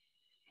needed.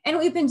 And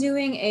we've been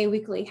doing a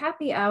weekly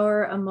happy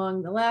hour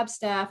among the lab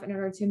staff in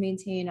order to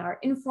maintain our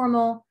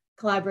informal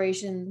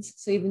collaborations.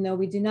 So even though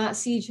we do not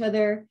see each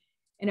other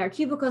in our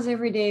cubicles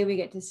every day, we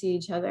get to see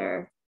each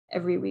other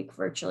every week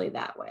virtually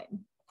that way.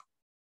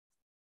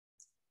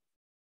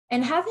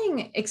 And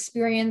having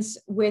experience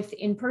with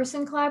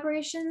in-person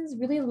collaborations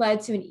really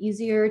led to an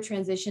easier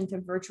transition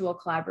to virtual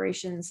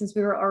collaboration, since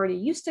we were already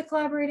used to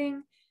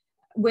collaborating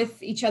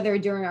with each other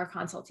during our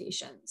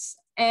consultations.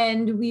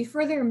 And we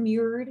further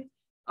mirrored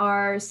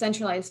our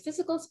centralized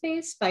physical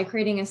space by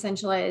creating a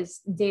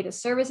centralized data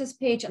services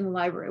page on the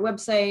library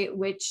website,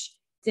 which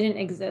didn't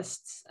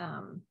exist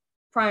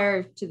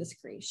prior to this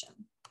creation.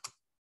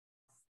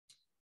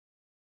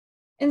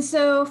 And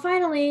so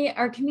finally,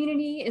 our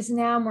community is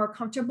now more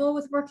comfortable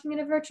with working in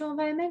a virtual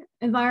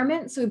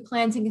environment. So we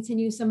plan to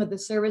continue some of the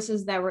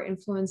services that were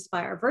influenced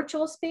by our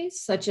virtual space,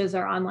 such as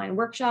our online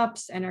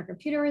workshops and our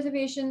computer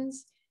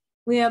reservations.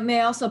 We may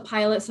also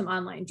pilot some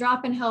online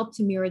drop-in help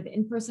to mirror the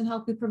in-person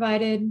help we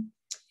provided.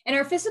 And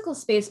our physical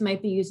space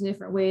might be used in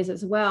different ways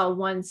as well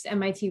once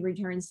MIT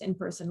returns to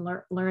in-person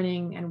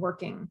learning and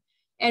working.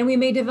 And we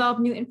may develop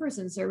new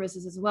in-person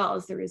services as well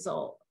as the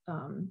result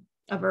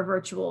of our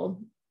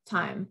virtual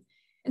time.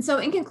 And so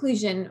in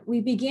conclusion, we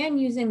began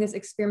using this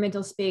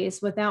experimental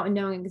space without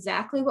knowing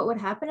exactly what would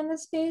happen in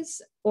this space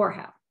or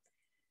how.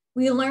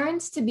 We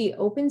learned to be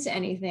open to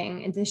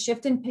anything and to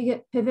shift and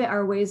pivot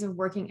our ways of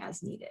working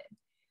as needed.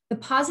 The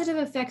positive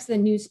effects of the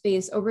new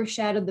space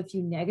overshadowed the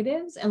few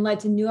negatives and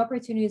led to new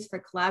opportunities for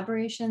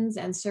collaborations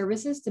and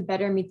services to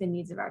better meet the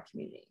needs of our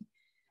community.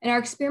 And our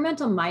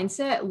experimental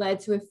mindset led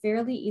to a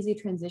fairly easy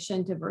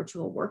transition to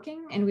virtual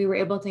working, and we were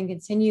able to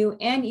continue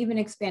and even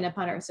expand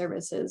upon our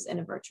services in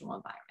a virtual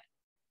environment.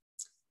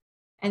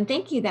 And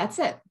thank you, that's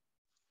it.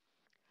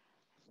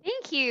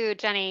 Thank you,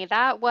 Jenny.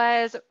 That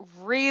was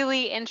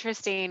really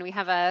interesting. We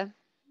have a,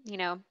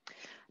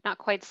 not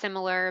quite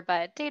similar,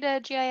 but data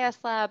GIS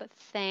lab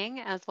thing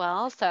as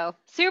well. So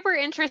super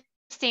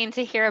interesting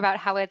to hear about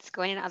how it's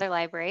going in other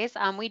libraries.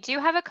 We do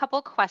have a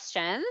couple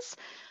questions.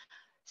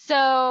 So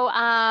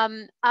a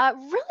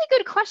really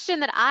good question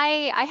that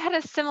I had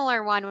a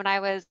similar one when I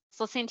was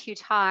listening to you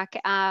talk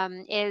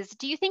is,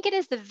 do you think it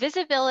is the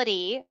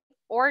visibility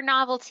or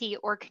novelty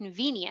or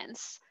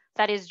convenience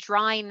that is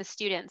drawing the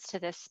students to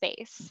this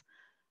space?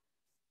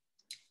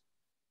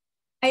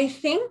 I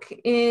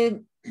think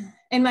it,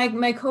 and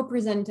my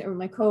co-presenter, or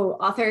my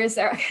co-authors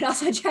can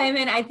also chime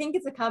in, I think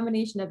it's a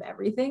combination of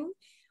everything.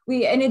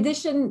 We, in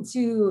addition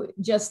to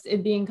just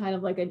it being kind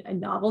of like a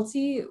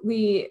novelty,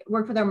 we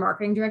worked with our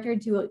marketing director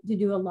to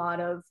do a lot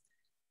of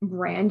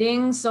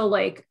branding. So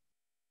like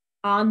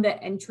on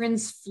the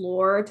entrance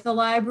floor to the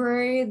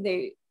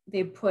library,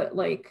 they put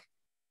like,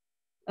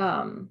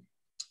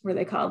 what are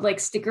they called? Like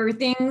sticker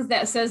things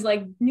that says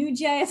like new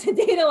GIS and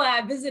data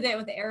lab, visit it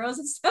with arrows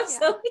and stuff.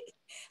 Yeah.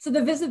 So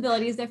the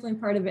visibility is definitely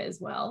part of it as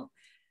well.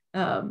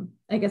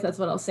 I guess that's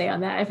what I'll say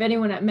on that. If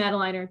anyone at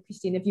Madeline or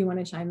Christine, if you want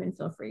to chime in,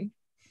 feel free.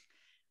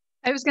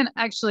 I was going to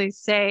actually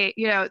say,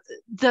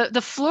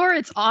 the floor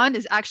it's on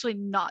is actually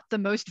not the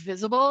most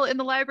visible in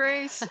the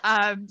libraries.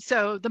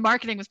 So the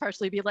marketing was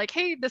partially be like,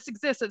 hey, this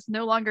exists. It's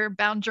no longer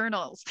bound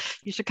journals.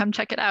 You should come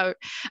check it out.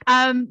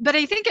 But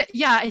I think,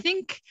 I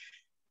think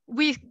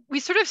we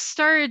sort of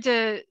started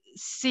to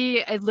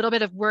see a little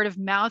bit of word of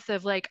mouth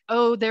of like,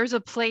 oh, there's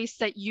a place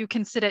that you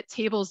can sit at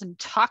tables and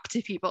talk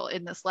to people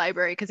in this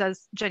library. Because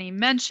as Jenny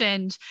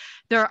mentioned,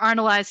 there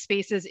aren't a lot of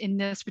spaces in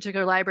this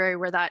particular library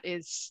where that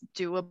is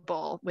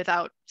doable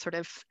without sort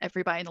of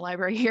everybody in the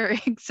library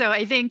hearing. So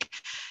I think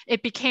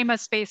it became a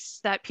space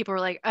that people were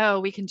like, oh,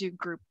 we can do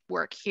group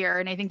work here.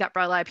 And I think that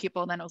brought a lot of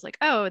people. And then I was like,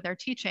 oh, they're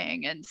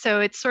teaching. And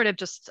so it's sort of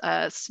just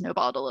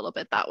snowballed a little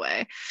bit that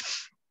way.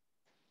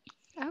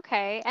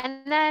 Okay,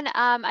 and then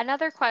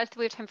another question,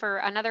 we have time for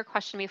another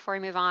question before we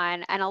move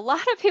on, and a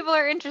lot of people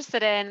are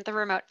interested in the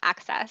remote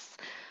access.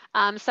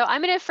 So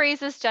I'm going to phrase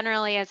this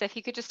generally as if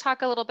you could just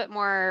talk a little bit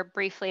more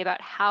briefly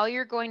about how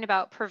you're going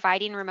about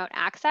providing remote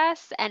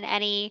access and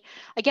any,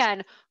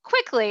 again,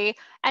 quickly,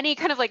 any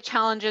kind of like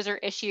challenges or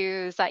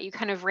issues that you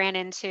kind of ran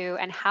into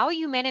and how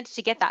you managed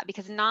to get that,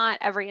 because not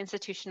every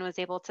institution was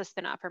able to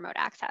spin up remote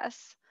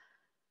access.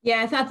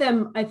 Yeah, I thought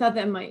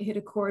that might hit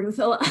a chord with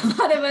a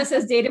lot of us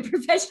as data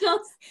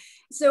professionals.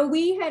 So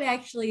we had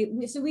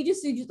we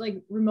just do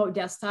like remote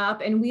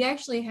desktop, and we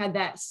actually had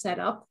that set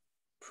up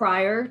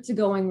prior to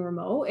going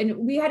remote, and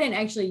we hadn't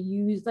actually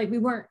used, like, we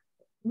weren't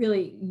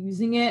really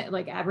using it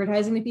like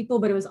advertising to people,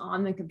 but it was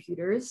on the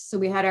computers. So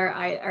we had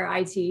our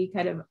IT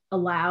kind of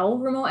allow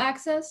remote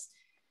access.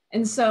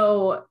 And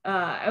so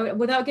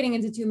without getting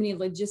into too many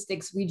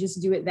logistics, we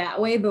just do it that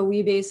way. But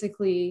we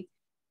basically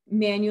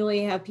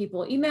manually have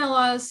people email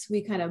us.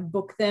 We kind of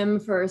book them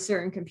for a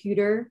certain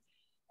computer.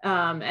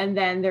 And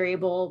then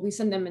we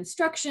send them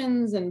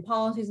instructions and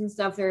policies and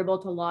stuff. They're able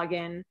to log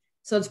in.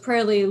 So it's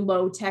fairly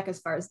low tech as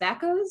far as that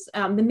goes.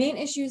 The main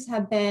issues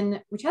have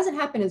been, which hasn't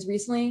happened as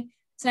recently,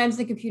 sometimes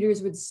the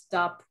computers would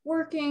stop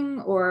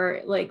working,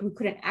 or like we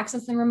couldn't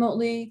access them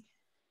remotely.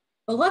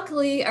 But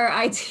luckily our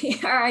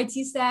IT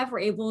staff were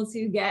able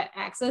to get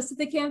access to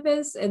the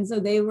campus. And so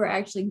they were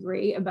actually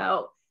great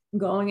about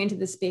going into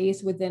the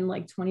space within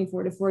like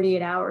 24 to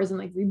 48 hours and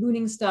like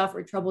rebooting stuff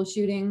or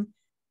troubleshooting.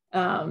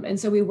 And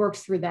so we worked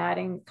through that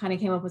and kind of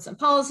came up with some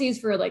policies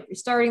for like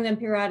restarting them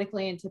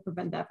periodically and to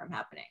prevent that from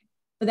happening.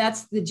 But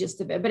that's the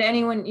gist of it. But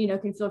anyone,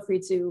 can feel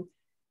free to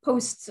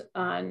post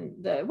on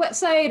the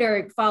website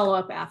or follow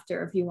up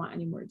after if you want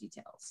any more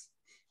details.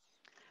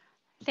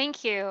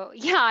 Thank you.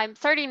 Yeah, I'm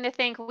starting to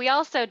think we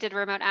also did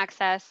remote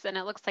access, and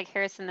it looks like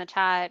Harris in the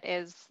chat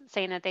is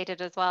saying that they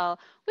did as well.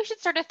 We should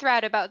start a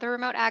thread about the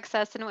remote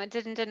access and what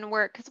didn't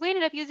work, because we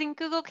ended up using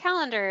Google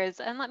Calendars,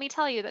 and let me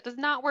tell you, that does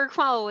not work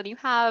well when you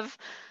have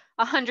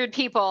 100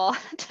 people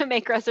to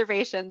make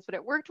reservations, but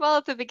it worked well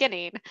at the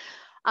beginning.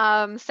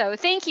 So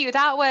thank you.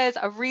 That was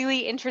a really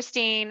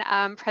interesting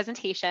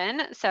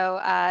presentation. So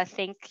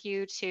thank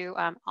you to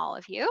all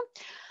of you.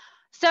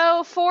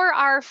 So for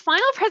our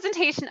final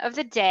presentation of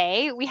the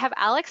day, we have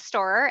Alex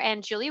Storer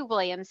and Julie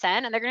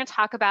Williamson, and they're going to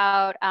talk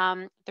about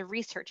the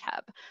Research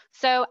Hub.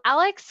 So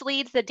Alex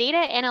leads the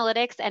Data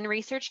Analytics and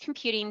Research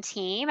Computing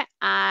team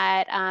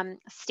at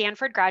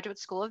Stanford Graduate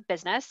School of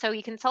Business. So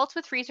he consults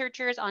with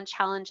researchers on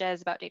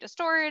challenges about data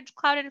storage,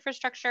 cloud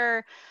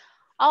infrastructure,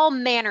 all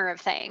manner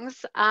of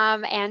things.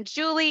 And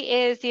Julie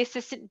is the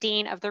Assistant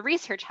Dean of the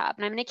Research Hub.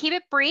 And I'm going to keep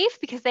it brief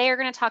because they are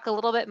going to talk a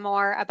little bit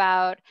more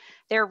about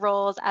their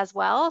roles as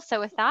well. So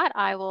with that,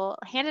 I will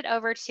hand it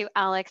over to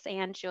Alex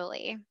and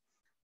Julie.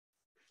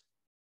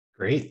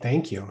 Great,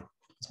 thank you.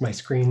 Is my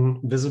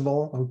screen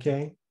visible?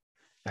 Okay,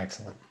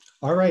 excellent.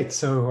 All right,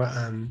 so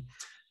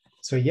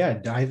yeah,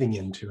 diving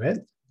into it.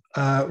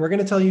 We're going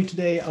to tell you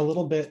today a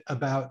little bit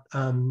about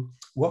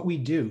what we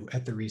do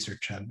at the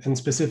Research Hub, and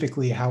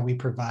specifically how we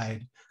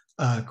provide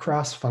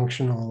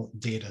cross-functional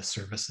data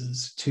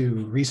services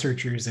to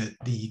researchers at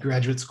the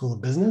Graduate School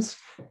of Business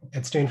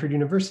at Stanford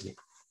University.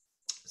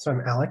 So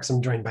I'm Alex,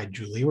 I'm joined by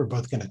Julie. We're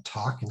both going to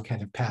talk and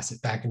kind of pass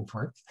it back and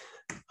forth.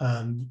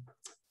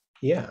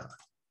 Yeah.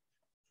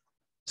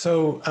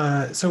 So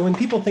when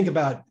people think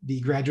about the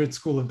Graduate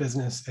School of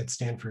Business at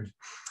Stanford,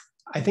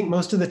 I think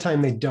most of the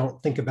time they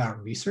don't think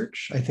about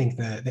research. I think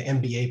the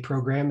MBA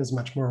program is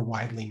much more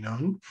widely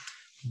known,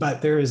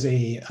 but there is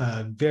a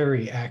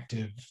very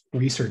active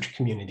research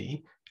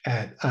community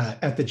at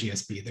the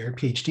GSB. There are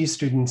PhD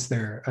students,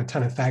 there are a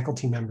ton of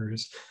faculty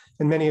members,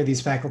 and many of these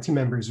faculty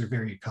members are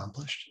very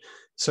accomplished.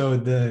 So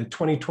the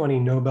 2020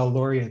 Nobel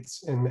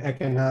laureates in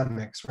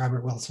economics,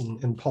 Robert Wilson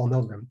and Paul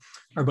Milgram,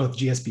 are both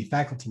GSB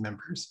faculty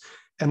members.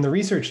 And the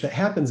research that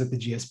happens at the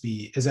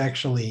GSB is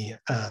actually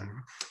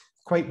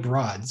quite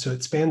broad. So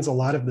it spans a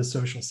lot of the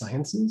social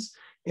sciences,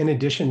 in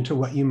addition to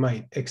what you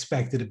might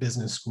expect at a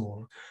business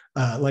school,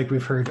 like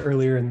we've heard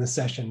earlier in the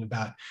session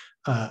about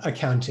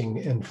accounting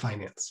and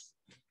finance.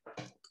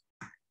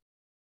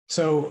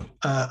 So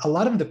a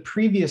lot of the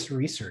previous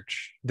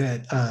research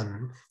that,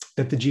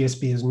 that the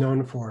GSB is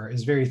known for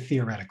is very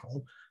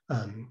theoretical.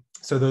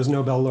 So those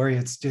Nobel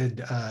laureates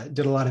did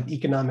a lot of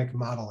economic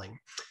modeling,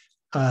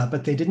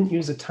 but they didn't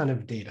use a ton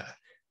of data.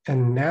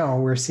 And now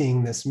we're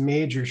seeing this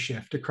major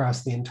shift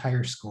across the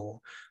entire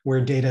school where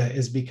data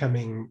is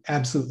becoming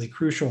absolutely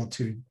crucial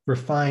to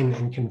refine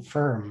and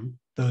confirm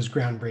those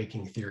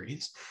groundbreaking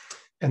theories.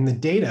 And the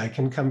data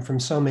can come from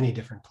so many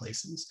different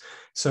places.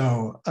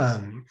 So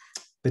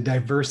the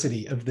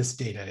diversity of this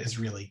data is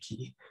really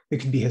key. It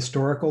could be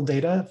historical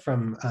data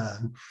from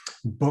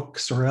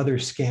books or other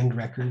scanned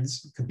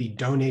records. It could be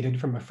donated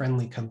from a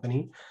friendly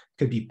company. It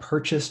could be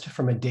purchased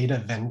from a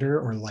data vendor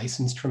or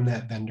licensed from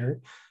that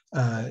vendor.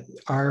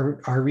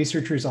 Our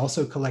researchers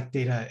also collect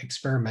data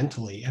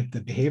experimentally at the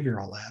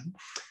behavioral lab.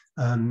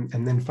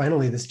 And then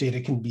finally, this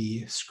data can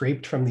be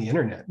scraped from the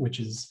internet, which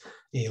is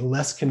a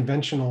less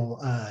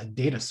conventional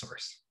data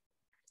source.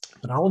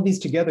 But all of these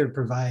together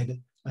provide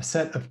a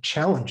set of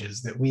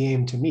challenges that we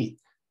aim to meet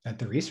at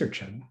the Research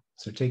Hub.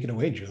 So take it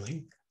away,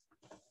 Julie.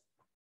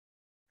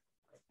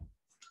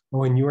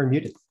 Oh, and you are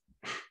muted.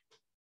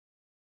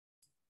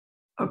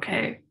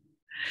 Okay.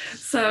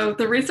 So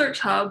the Research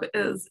Hub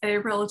is a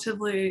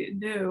relatively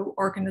new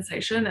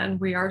organization, and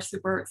we are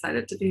super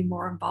excited to be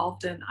more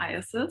involved in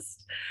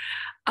IASSIST.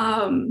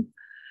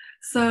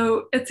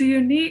 So it's a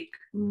unique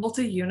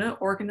multi-unit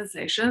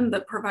organization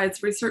that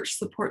provides research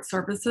support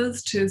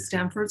services to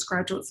Stanford's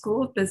Graduate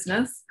School of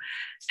Business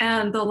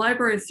and the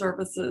library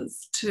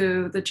services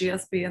to the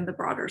GSB and the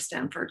broader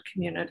Stanford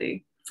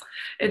community.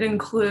 It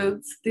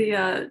includes the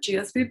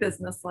GSB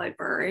Business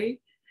Library,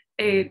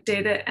 a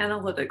data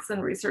analytics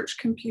and research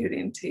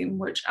computing team,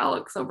 which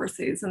Alex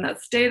oversees, and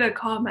that's data,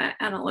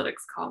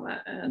 analytics,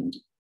 and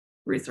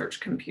research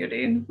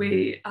computing.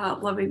 We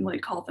lovingly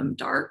call them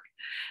DARK,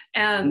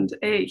 and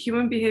a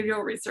human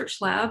behavioral research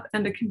lab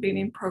and a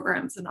convening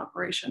programs and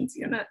operations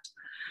unit.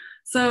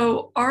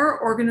 So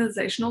our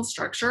organizational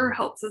structure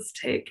helps us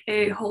take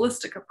a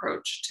holistic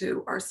approach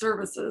to our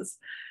services.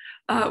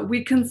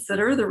 We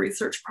consider the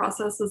research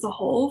process as a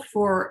whole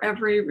for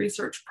every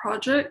research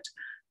project,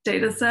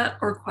 data set,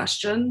 or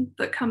question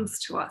that comes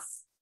to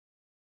us.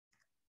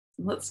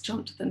 Let's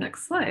jump to the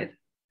next slide.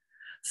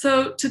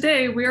 So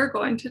today we are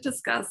going to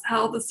discuss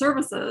how the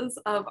services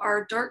of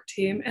our DARK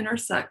team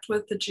intersect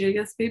with the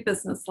GSB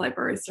Business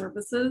Library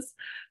services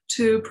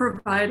to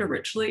provide a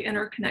richly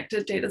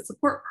interconnected data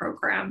support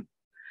program.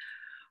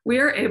 We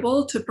are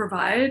able to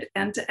provide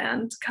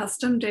end-to-end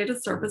custom data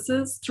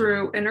services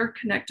through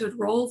interconnected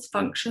roles,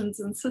 functions,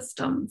 and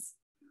systems.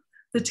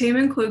 The team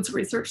includes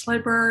research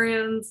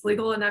librarians,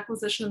 legal and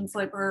acquisitions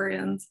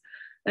librarians,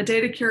 a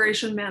data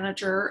curation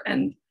manager,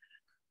 and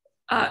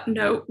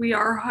note, we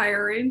are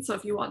hiring, so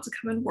if you want to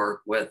come and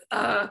work with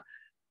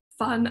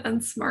fun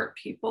and smart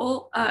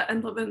people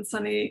and live in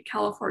sunny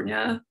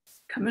California,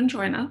 come and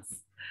join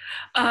us.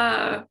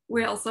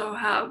 We also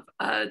have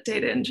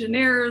data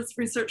engineers,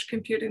 research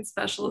computing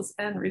specialists,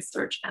 and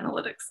research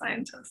analytics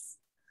scientists.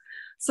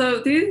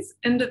 So these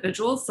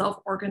individuals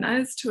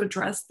self-organize to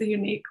address the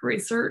unique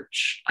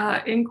research,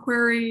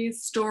 inquiry,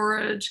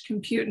 storage,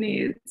 compute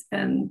needs,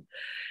 and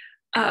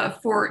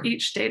for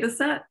each data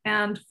set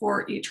and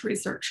for each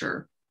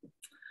researcher.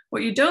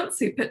 What you don't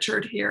see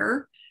pictured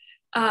here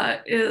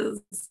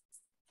is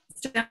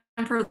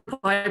Stanford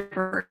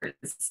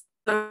libraries.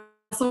 So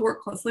we also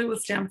work closely with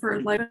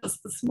Stanford Library.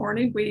 Just this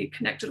morning, we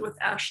connected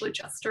with Ashley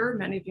Jester,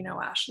 many of you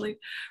know Ashley,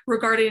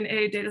 regarding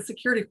a data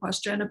security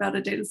question about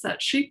a data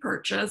set she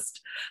purchased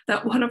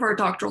that one of our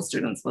doctoral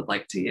students would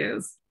like to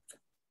use.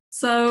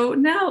 So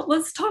now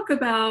let's talk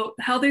about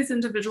how these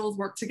individuals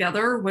work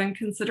together when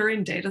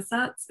considering data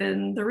sets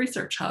in the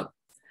Research Hub.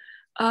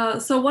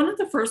 So one of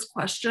the first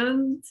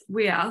questions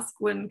we ask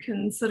when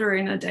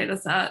considering a data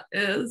set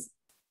is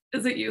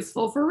it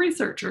useful for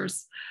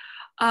researchers?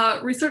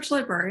 Research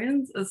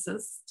librarians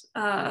assist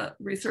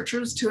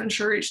researchers to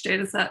ensure each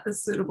data set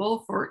is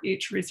suitable for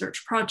each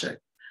research project.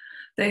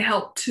 They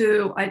help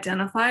to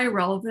identify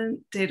relevant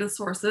data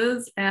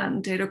sources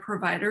and data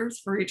providers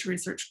for each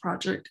research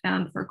project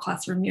and for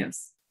classroom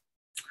use.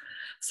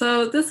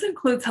 So this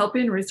includes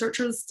helping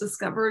researchers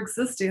discover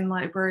existing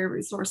library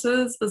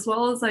resources, as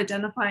well as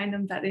identifying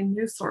and vetting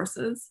new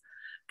sources,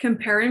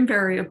 comparing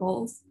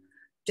variables,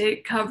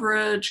 date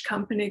coverage,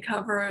 company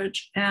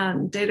coverage,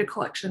 and data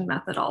collection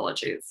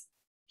methodologies.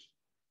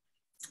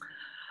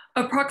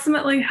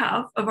 Approximately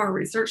half of our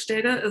research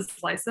data is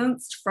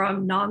licensed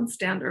from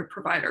non-standard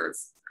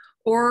providers,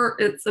 or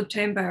it's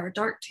obtained by our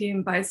DARK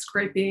team by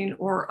scraping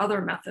or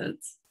other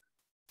methods.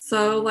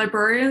 So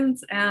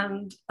librarians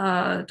and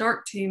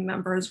DARK team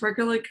members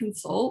regularly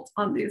consult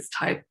on these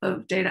type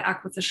of data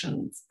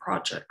acquisitions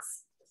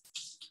projects.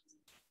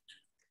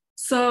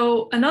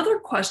 So another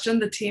question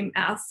the team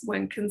asks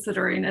when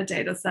considering a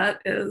data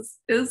set is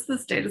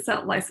this data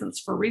set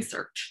licensed for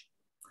research?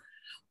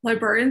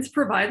 Librarians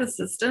provide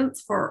assistance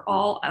for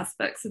all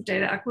aspects of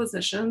data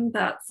acquisition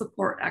that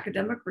support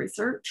academic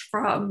research,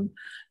 from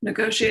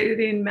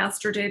negotiating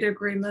master data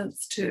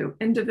agreements to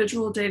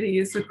individual data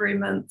use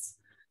agreements,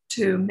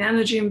 to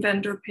managing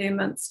vendor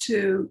payments,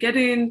 to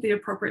getting the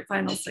appropriate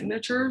final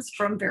signatures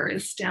from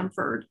various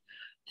Stanford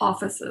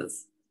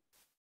offices.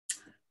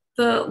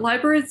 The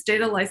library's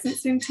data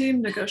licensing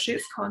team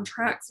negotiates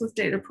contracts with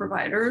data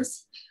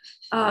providers,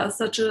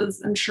 such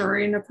as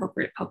ensuring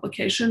appropriate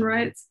publication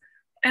rights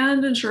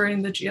and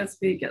ensuring the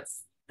GSB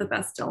gets the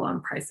best deal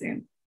on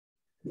pricing.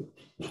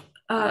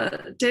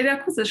 Data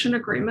acquisition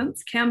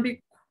agreements can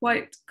be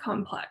quite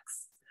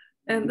complex.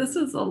 And this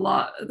is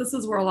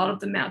where a lot of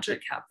the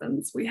magic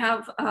happens. We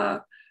have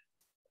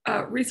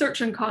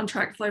research and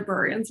contract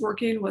librarians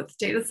working with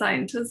data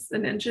scientists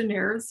and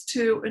engineers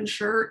to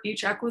ensure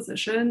each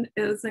acquisition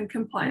is in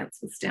compliance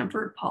with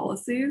Stanford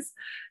policies,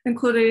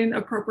 including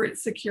appropriate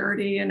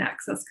security and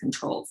access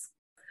controls.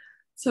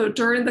 So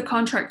during the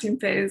contracting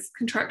phase,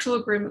 contractual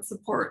agreement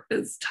support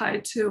is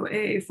tied to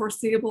a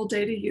foreseeable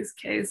data use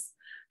case,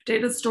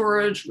 data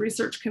storage,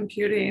 research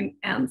computing,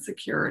 and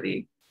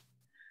security.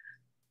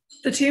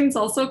 The teams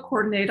also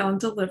coordinate on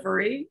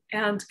delivery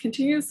and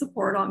continue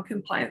support on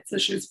compliance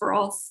issues for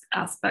all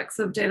aspects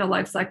of data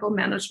lifecycle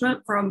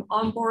management, from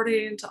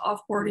onboarding to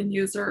offboarding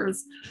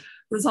users,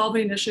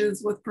 resolving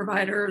issues with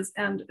providers,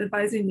 and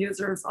advising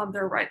users on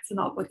their rights and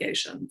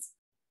obligations.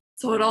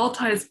 So it all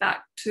ties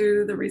back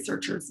to the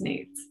researcher's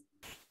needs.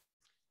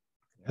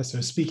 Yeah, so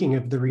speaking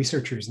of the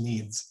researcher's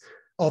needs,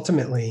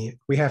 ultimately,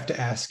 we have to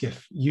ask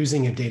if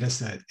using a data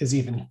set is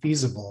even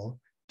feasible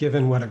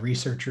given what a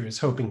researcher is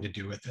hoping to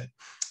do with it.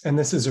 And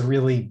this is a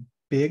really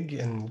big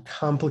and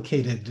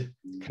complicated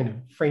kind of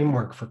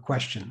framework for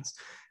questions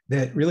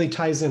that really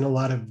ties in a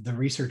lot of the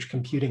research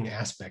computing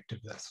aspect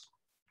of this.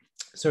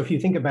 So if you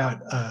think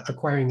about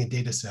acquiring a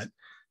data set,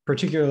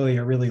 particularly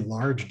a really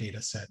large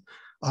data set,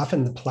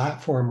 often the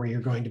platform where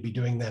you're going to be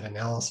doing that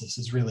analysis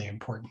is really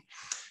important.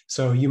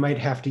 So you might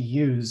have to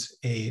use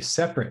a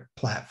separate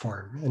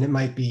platform, and it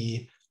might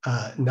be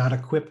not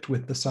equipped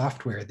with the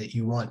software that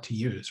you want to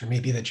use, or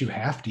maybe that you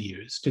have to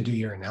use to do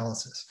your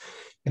analysis.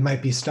 It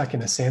might be stuck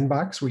in a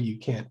sandbox where you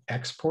can't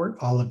export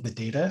all of the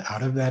data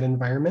out of that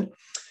environment.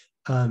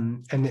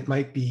 And it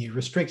might be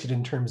restricted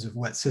in terms of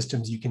what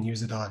systems you can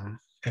use it on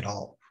at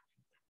all.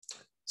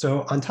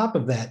 So on top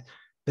of that,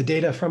 the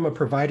data from a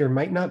provider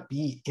might not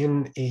be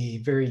in a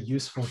very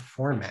useful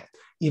format.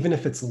 Even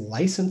if it's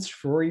licensed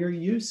for your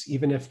use,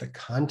 even if the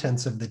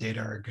contents of the data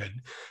are good,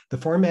 the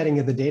formatting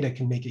of the data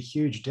can make a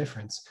huge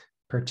difference,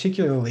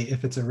 particularly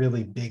if it's a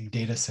really big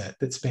data set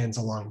that spans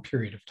a long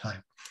period of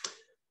time.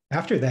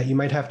 After that, you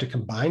might have to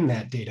combine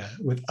that data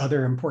with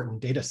other important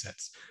data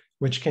sets,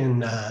 which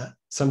can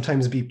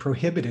sometimes be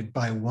prohibited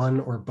by one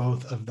or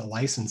both of the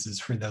licenses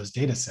for those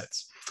data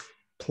sets.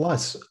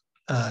 Plus,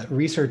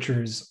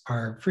 researchers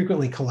are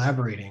frequently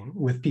collaborating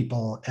with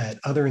people at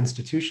other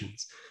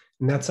institutions.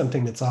 And that's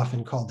something that's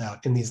often called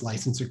out in these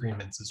license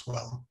agreements as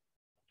well.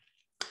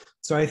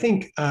 So I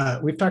think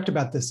we've talked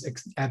about this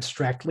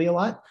abstractly a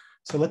lot.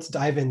 So let's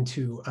dive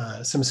into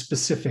some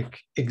specific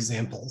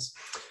examples.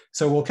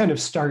 So we'll kind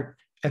of start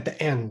at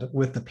the end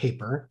with the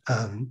paper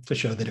to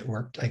show that it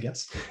worked, I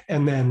guess,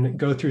 and then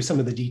go through some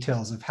of the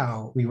details of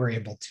how we were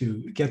able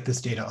to get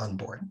this data on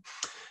board.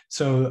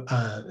 So,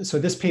 so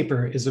this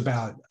paper is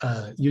about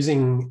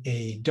using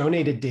a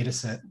donated data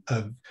set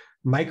of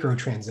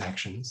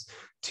microtransactions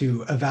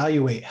to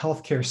evaluate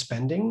healthcare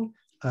spending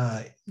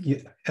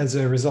as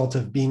a result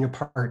of being a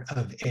part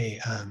of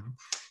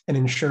an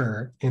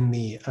insurer in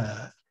the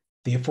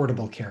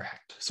Affordable Care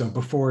Act. So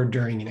before,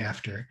 during, and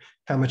after,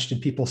 how much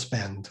did people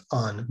spend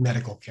on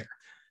medical care?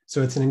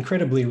 So it's an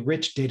incredibly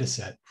rich data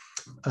set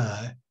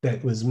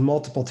that was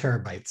multiple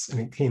terabytes, and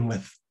it came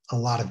with a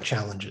lot of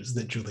challenges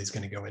that Julie's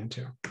going to go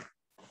into.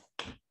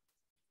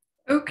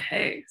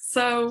 Okay,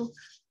 so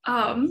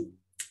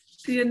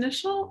the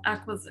initial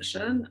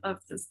acquisition of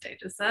this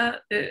data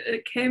set,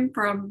 it came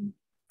from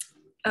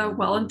a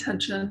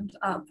well-intentioned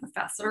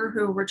professor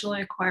who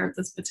originally acquired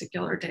this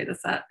particular data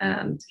set,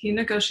 and he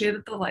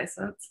negotiated the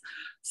license.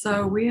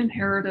 So we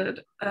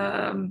inherited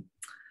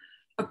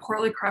a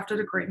poorly crafted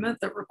agreement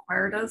that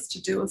required us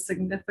to do a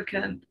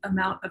significant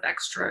amount of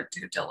extra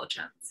due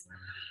diligence.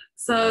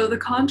 So the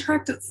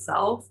contract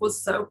itself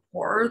was so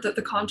poor that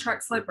the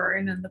contracts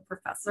librarian and the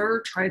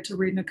professor tried to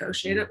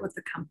renegotiate it with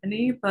the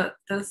company, but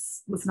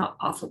this was not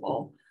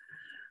possible.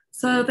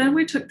 So then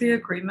we took the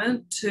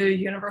agreement to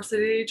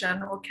University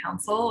General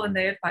Counsel, and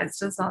they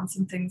advised us on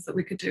some things that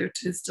we could do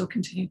to still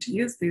continue to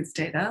use these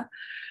data.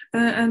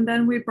 And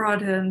then we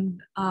brought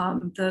in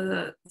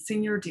the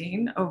senior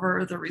dean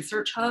over the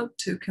research hub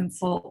to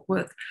consult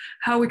with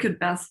how we could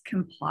best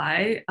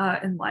comply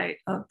in light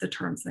of the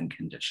terms and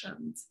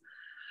conditions.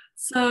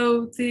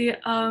 So the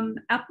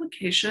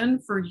application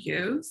for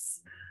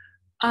use,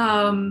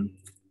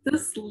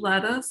 this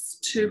led us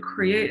to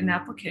create an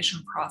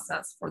application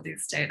process for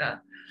these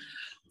data.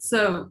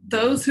 So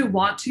those who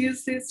want to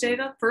use these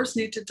data first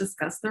need to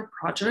discuss their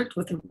project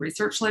with a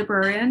research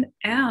librarian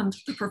and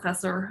the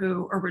professor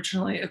who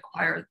originally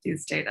acquired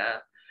these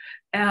data.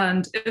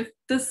 And if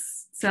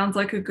this sounds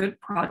like a good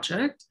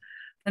project,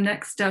 the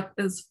next step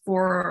is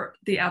for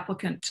the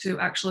applicant to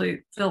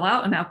actually fill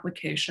out an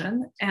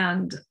application,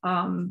 and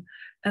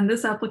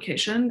this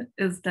application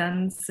is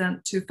then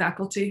sent to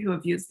faculty who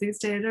have used these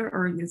data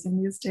or are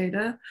using these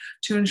data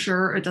to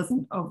ensure it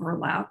doesn't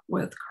overlap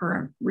with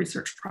current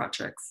research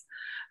projects.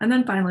 And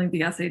then finally,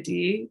 the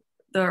SAD,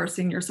 our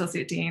senior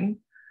associate dean,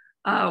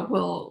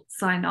 will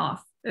sign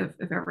off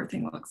if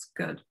everything looks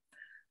good.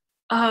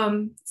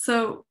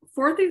 So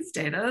for these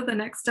data, the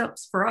next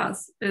steps for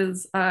us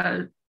is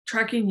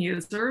tracking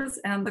users,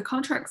 and the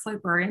contracts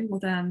librarian will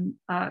then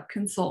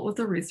consult with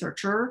the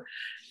researcher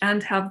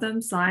and have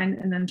them sign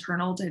an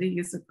internal data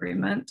use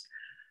agreement.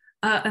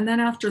 And then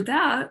after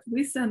that,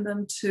 we send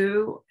them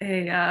to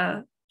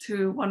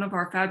one of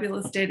our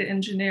fabulous data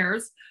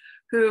engineers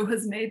who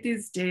has made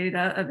these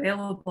data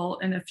available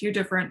in a few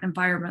different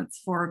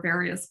environments for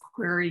various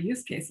query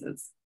use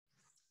cases.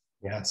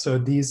 Yeah, so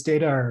these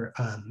data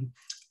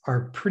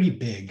are pretty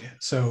big.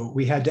 So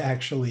we had to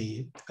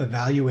actually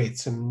evaluate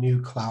some new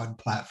cloud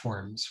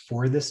platforms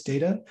for this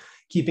data,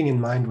 keeping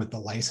in mind what the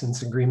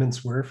license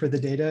agreements were for the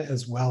data,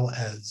 as well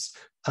as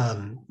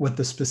what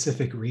the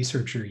specific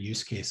researcher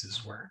use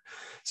cases were.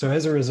 So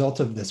as a result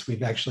of this,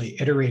 we've actually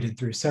iterated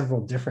through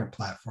several different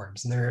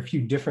platforms, and there are a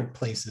few different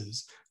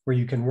places where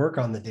you can work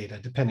on the data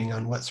depending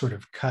on what sort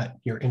of cut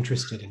you're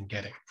interested in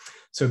getting.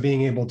 So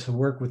being able to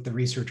work with the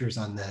researchers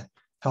on that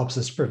helps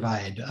us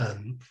provide a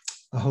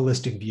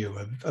holistic view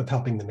of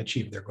helping them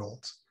achieve their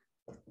goals.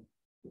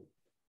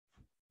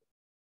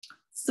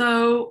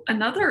 So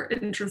another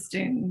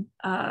interesting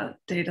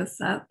data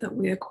set that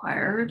we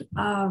acquired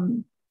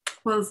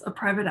was a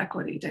private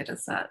equity data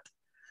set.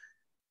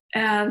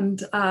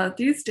 And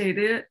these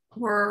data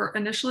were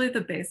initially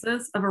the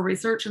basis of a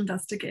research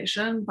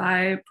investigation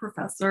by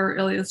Professor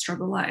Ilya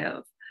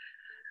Strogolayev.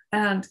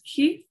 And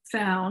he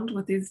found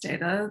with these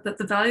data that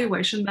the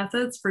valuation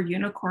methods for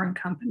unicorn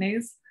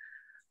companies,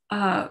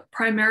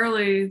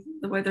 primarily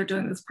the way they're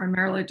doing this,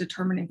 primarily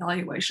determining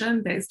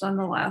valuation based on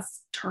the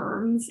last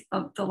terms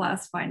of the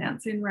last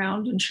financing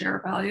round and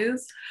share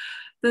values.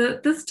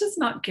 This does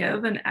not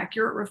give an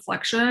accurate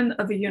reflection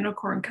of a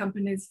unicorn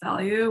company's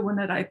value when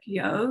it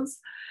IPOs,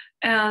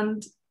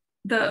 and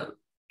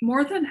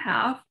more than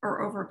half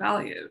are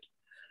overvalued.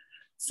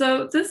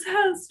 So this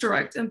has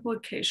direct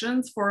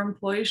implications for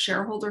employee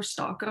shareholder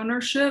stock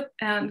ownership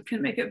and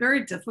can make it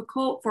very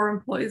difficult for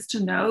employees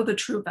to know the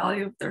true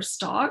value of their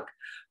stock,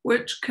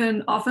 which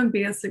can often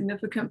be a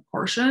significant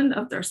portion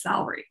of their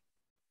salary.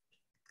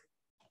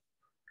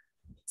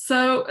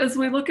 So as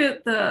we look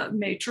at the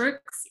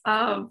matrix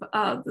of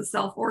the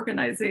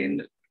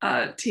self-organizing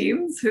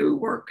teams who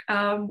work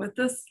with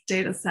this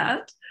data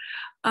set,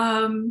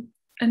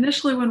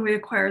 initially when we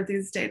acquired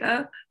these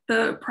data,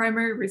 the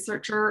primary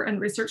researcher and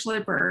research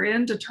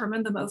librarian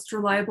determined the most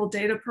reliable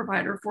data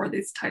provider for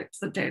these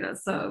types of data.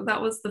 So that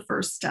was the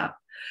first step.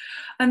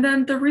 And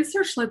then the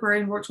research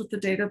librarian worked with the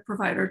data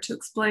provider to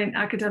explain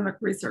academic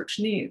research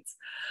needs.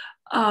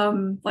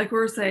 Like we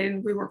were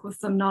saying, we work with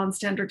some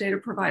non-standard data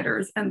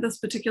providers, and this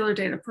particular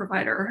data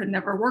provider had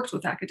never worked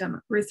with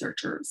academic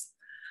researchers.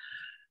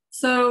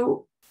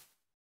 So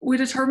we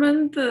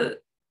determined the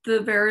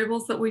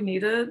variables that we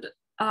needed.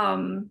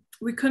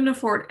 We couldn't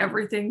afford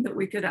everything that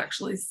we could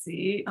actually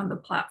see on the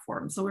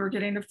platform. So we were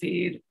getting a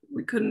feed.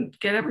 We couldn't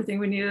get everything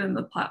we needed in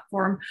the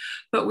platform,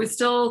 but we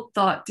still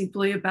thought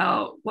deeply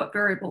about what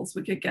variables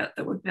we could get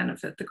that would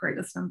benefit the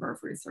greatest number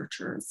of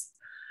researchers.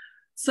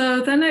 So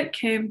then it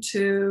came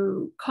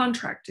to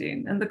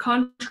contracting, and the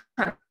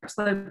contracts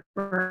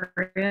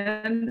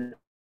librarian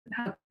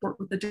had to work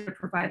with the data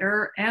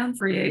provider and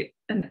create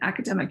an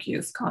academic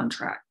use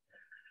contract.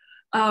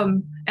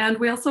 And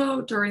we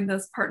also, during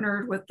this,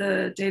 partnered with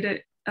the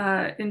data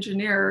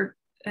engineer,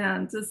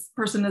 and this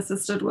person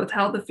assisted with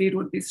how the feed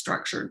would be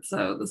structured.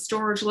 So the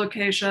storage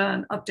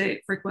location, update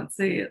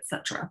frequency,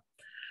 etc.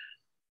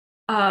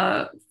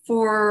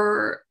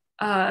 For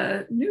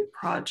new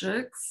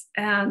projects,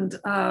 and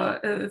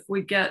if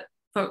we get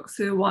folks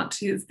who want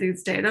to use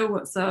these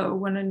data, so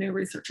when a new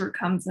researcher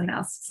comes and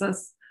asks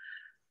us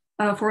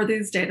for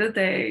these data,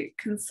 they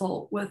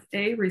consult with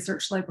a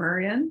research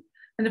librarian.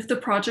 And if the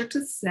project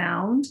is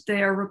sound,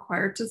 they are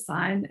required to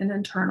sign an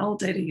internal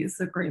data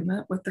use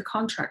agreement with the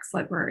contracts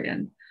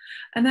librarian.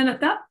 And then at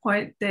that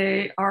point,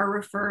 they are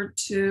referred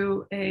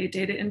to a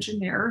data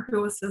engineer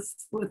who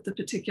assists with the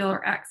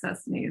particular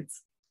access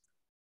needs.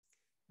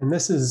 And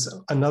this is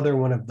another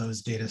one of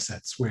those data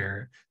sets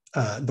where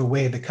the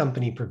way the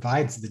company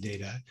provides the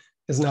data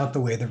is not the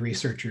way the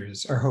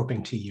researchers are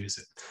hoping to use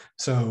it.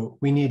 So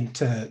we need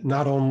to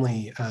not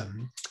only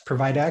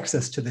provide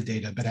access to the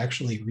data, but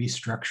actually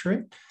restructure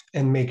it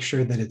and make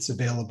sure that it's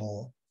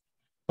available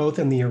both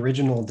in the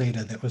original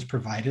data that was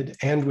provided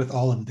and with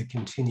all of the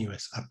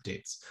continuous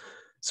updates.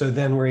 So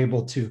then we're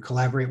able to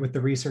collaborate with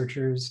the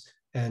researchers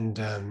and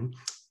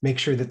make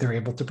sure that they're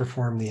able to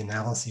perform the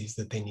analyses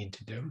that they need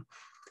to do.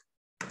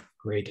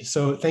 Great.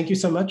 So thank you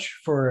so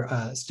much for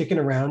sticking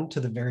around to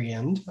the very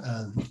end,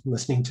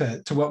 listening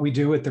to what we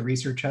do at the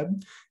Research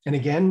Hub. And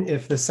again,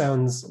 if this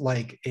sounds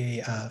like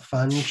a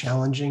fun,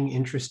 challenging,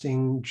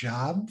 interesting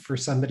job for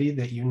somebody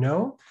that you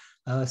know,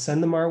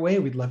 send them our way.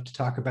 We'd love to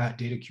talk about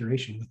data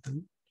curation with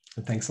them.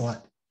 So thanks a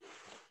lot.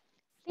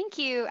 Thank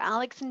you,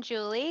 Alex and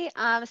Julie.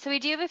 So we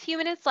do have a few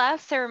minutes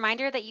left. So a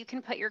reminder that you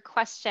can put your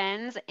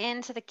questions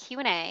into the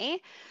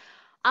Q&A.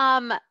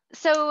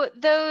 So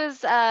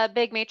those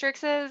big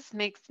matrices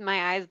makes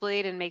my eyes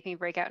bleed and make me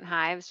break out in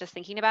hives just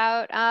thinking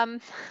about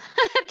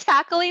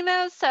tackling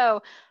those.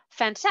 So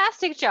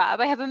fantastic job.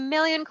 I have a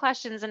million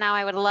questions, and now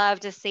I would love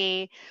to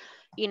see,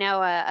 you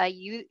know,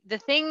 the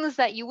things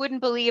that you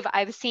wouldn't believe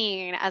I've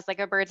seen as like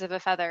a birds of a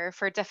feather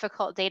for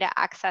difficult data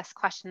access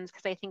questions,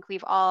 because I think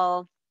we've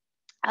all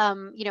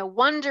you know,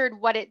 wondered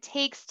what it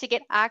takes to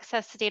get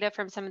access to data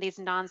from some of these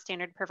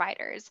non-standard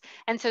providers.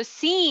 And so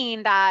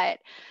seeing that,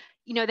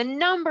 you know, the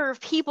number of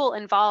people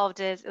involved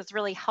is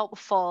really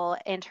helpful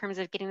in terms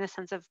of getting the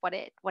sense of what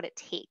it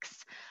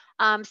takes.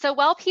 So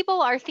while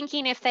people are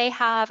thinking if they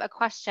have a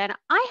question,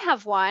 I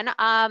have one.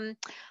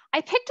 I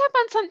picked up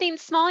on something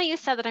small you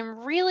said that I'm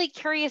really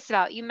curious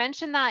about. You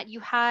mentioned that you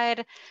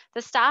had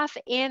the staff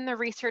in the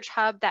Research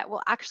Hub that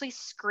will actually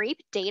scrape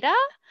data.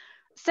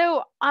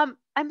 So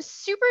I'm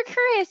super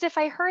curious if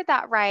I heard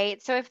that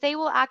right. So if they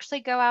will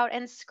actually go out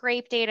and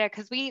scrape data,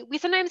 because we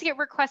sometimes get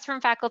requests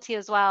from faculty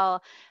as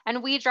well,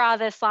 and we draw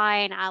this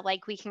line at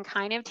like, we can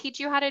kind of teach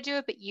you how to do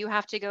it, but you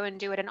have to go and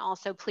do it. And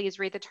also please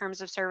read the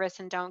terms of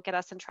service and don't get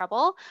us in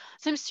trouble.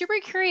 So I'm super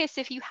curious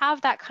if you have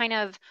that kind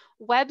of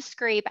web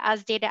scrape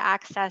as data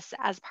access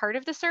as part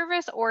of the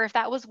service, or if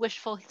that was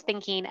wishful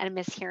thinking and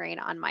mishearing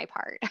on my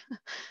part.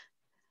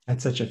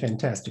 That's such a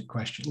fantastic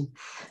question.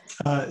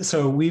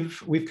 So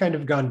we've kind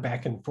of gone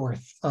back and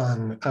forth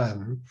on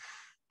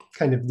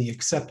kind of the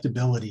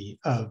acceptability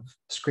of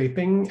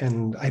scraping,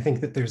 and I think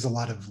that there's a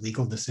lot of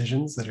legal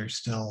decisions that are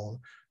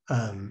still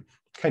kind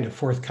of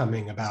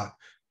forthcoming about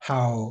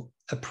how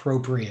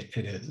appropriate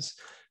it is.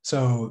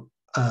 So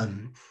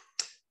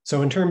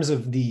so in terms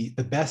of the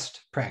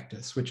best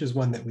practice, which is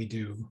one that we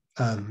do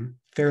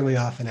fairly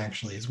often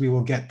actually, is we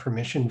will get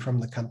permission from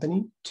the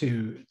company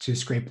to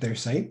scrape their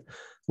site.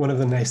 One of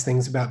the nice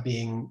things about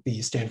being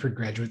the Stanford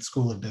Graduate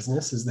School of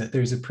Business is that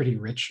there's a pretty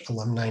rich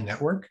alumni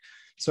network.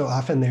 So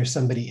often there's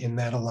somebody in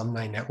that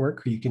alumni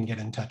network who you can get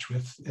in touch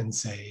with and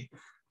say,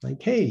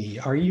 like, hey,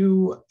 are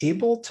you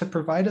able to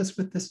provide us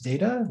with this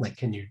data? Like,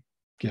 can you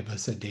give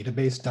us a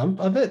database dump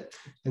of it?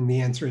 And the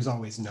answer is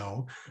always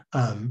no.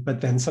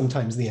 But then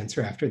sometimes the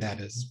answer after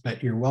that is,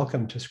 but you're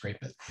welcome to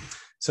scrape it.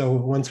 So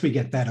once we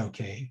get that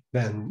okay,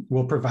 then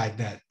we'll provide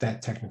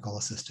that technical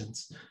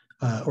assistance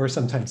or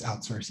sometimes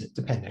outsource it,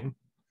 depending.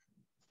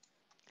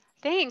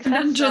 Thanks. And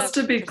then just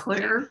to be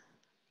clear,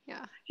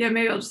 yeah,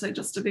 maybe I'll just say,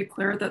 just to be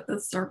clear, that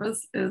this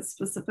service is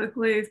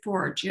specifically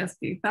for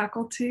GSB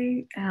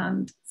faculty,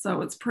 and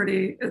so it's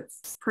pretty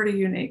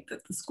unique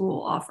that the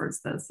school offers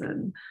this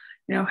and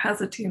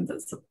has a team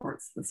that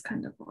supports this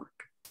kind of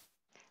work.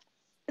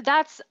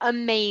 That's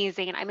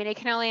amazing. I mean, I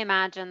can only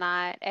imagine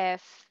that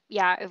if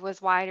it was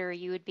wider,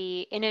 you would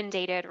be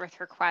inundated with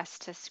requests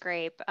to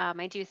scrape.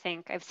 I do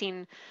think I've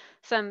seen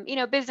some,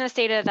 business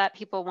data that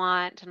people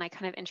want, and I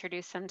kind of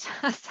introduce them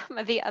to some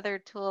of the other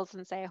tools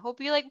and say, I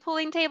hope you like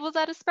pulling tables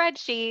out of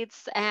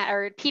spreadsheets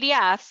or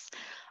PDFs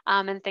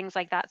and things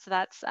like that. So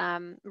that's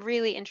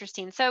really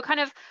interesting. So kind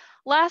of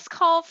last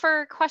call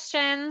for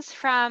questions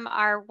from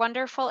our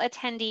wonderful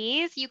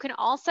attendees. You can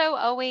also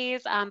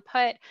always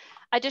put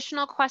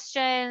additional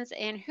questions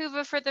in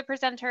Whova for the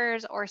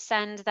presenters or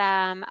send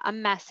them a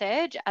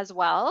message as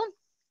well.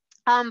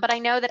 But I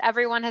know that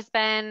everyone has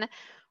been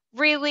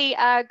really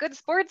good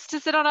sports to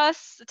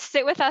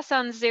sit with us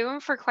on Zoom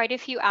for quite a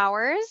few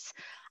hours.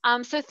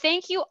 So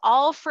thank you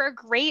all for a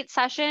great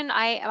session.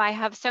 I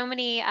have so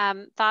many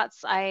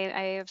thoughts.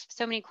 I have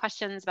so many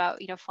questions about,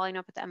 following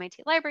up with the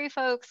MIT library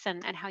folks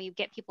and how you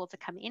get people to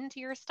come into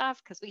your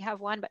stuff, because we have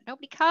one, but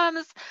nobody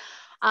comes.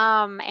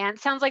 And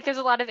it sounds like there's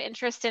a lot of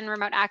interest in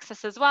remote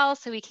access as well.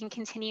 So we can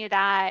continue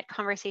that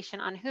conversation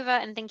on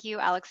Whova. And thank you,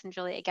 Alex and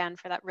Julie, again,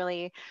 for that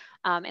really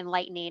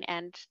enlightening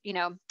and,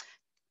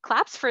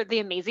 claps for the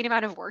amazing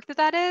amount of work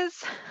that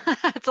is.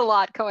 It's a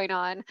lot going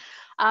on.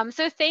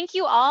 So thank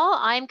you all.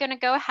 I'm going to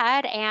go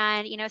ahead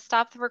and,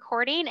 stop the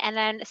recording and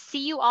then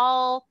see you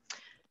all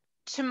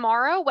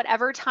tomorrow,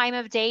 whatever time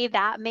of day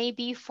that may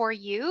be for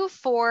you,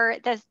 for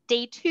this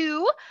day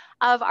 2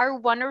 of our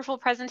wonderful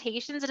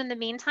presentations. And in the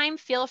meantime,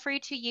 feel free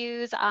to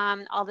use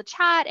all the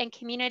chat and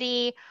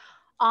community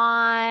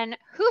on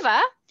Whova.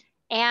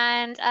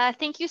 And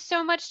thank you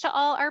so much to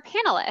all our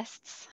panelists.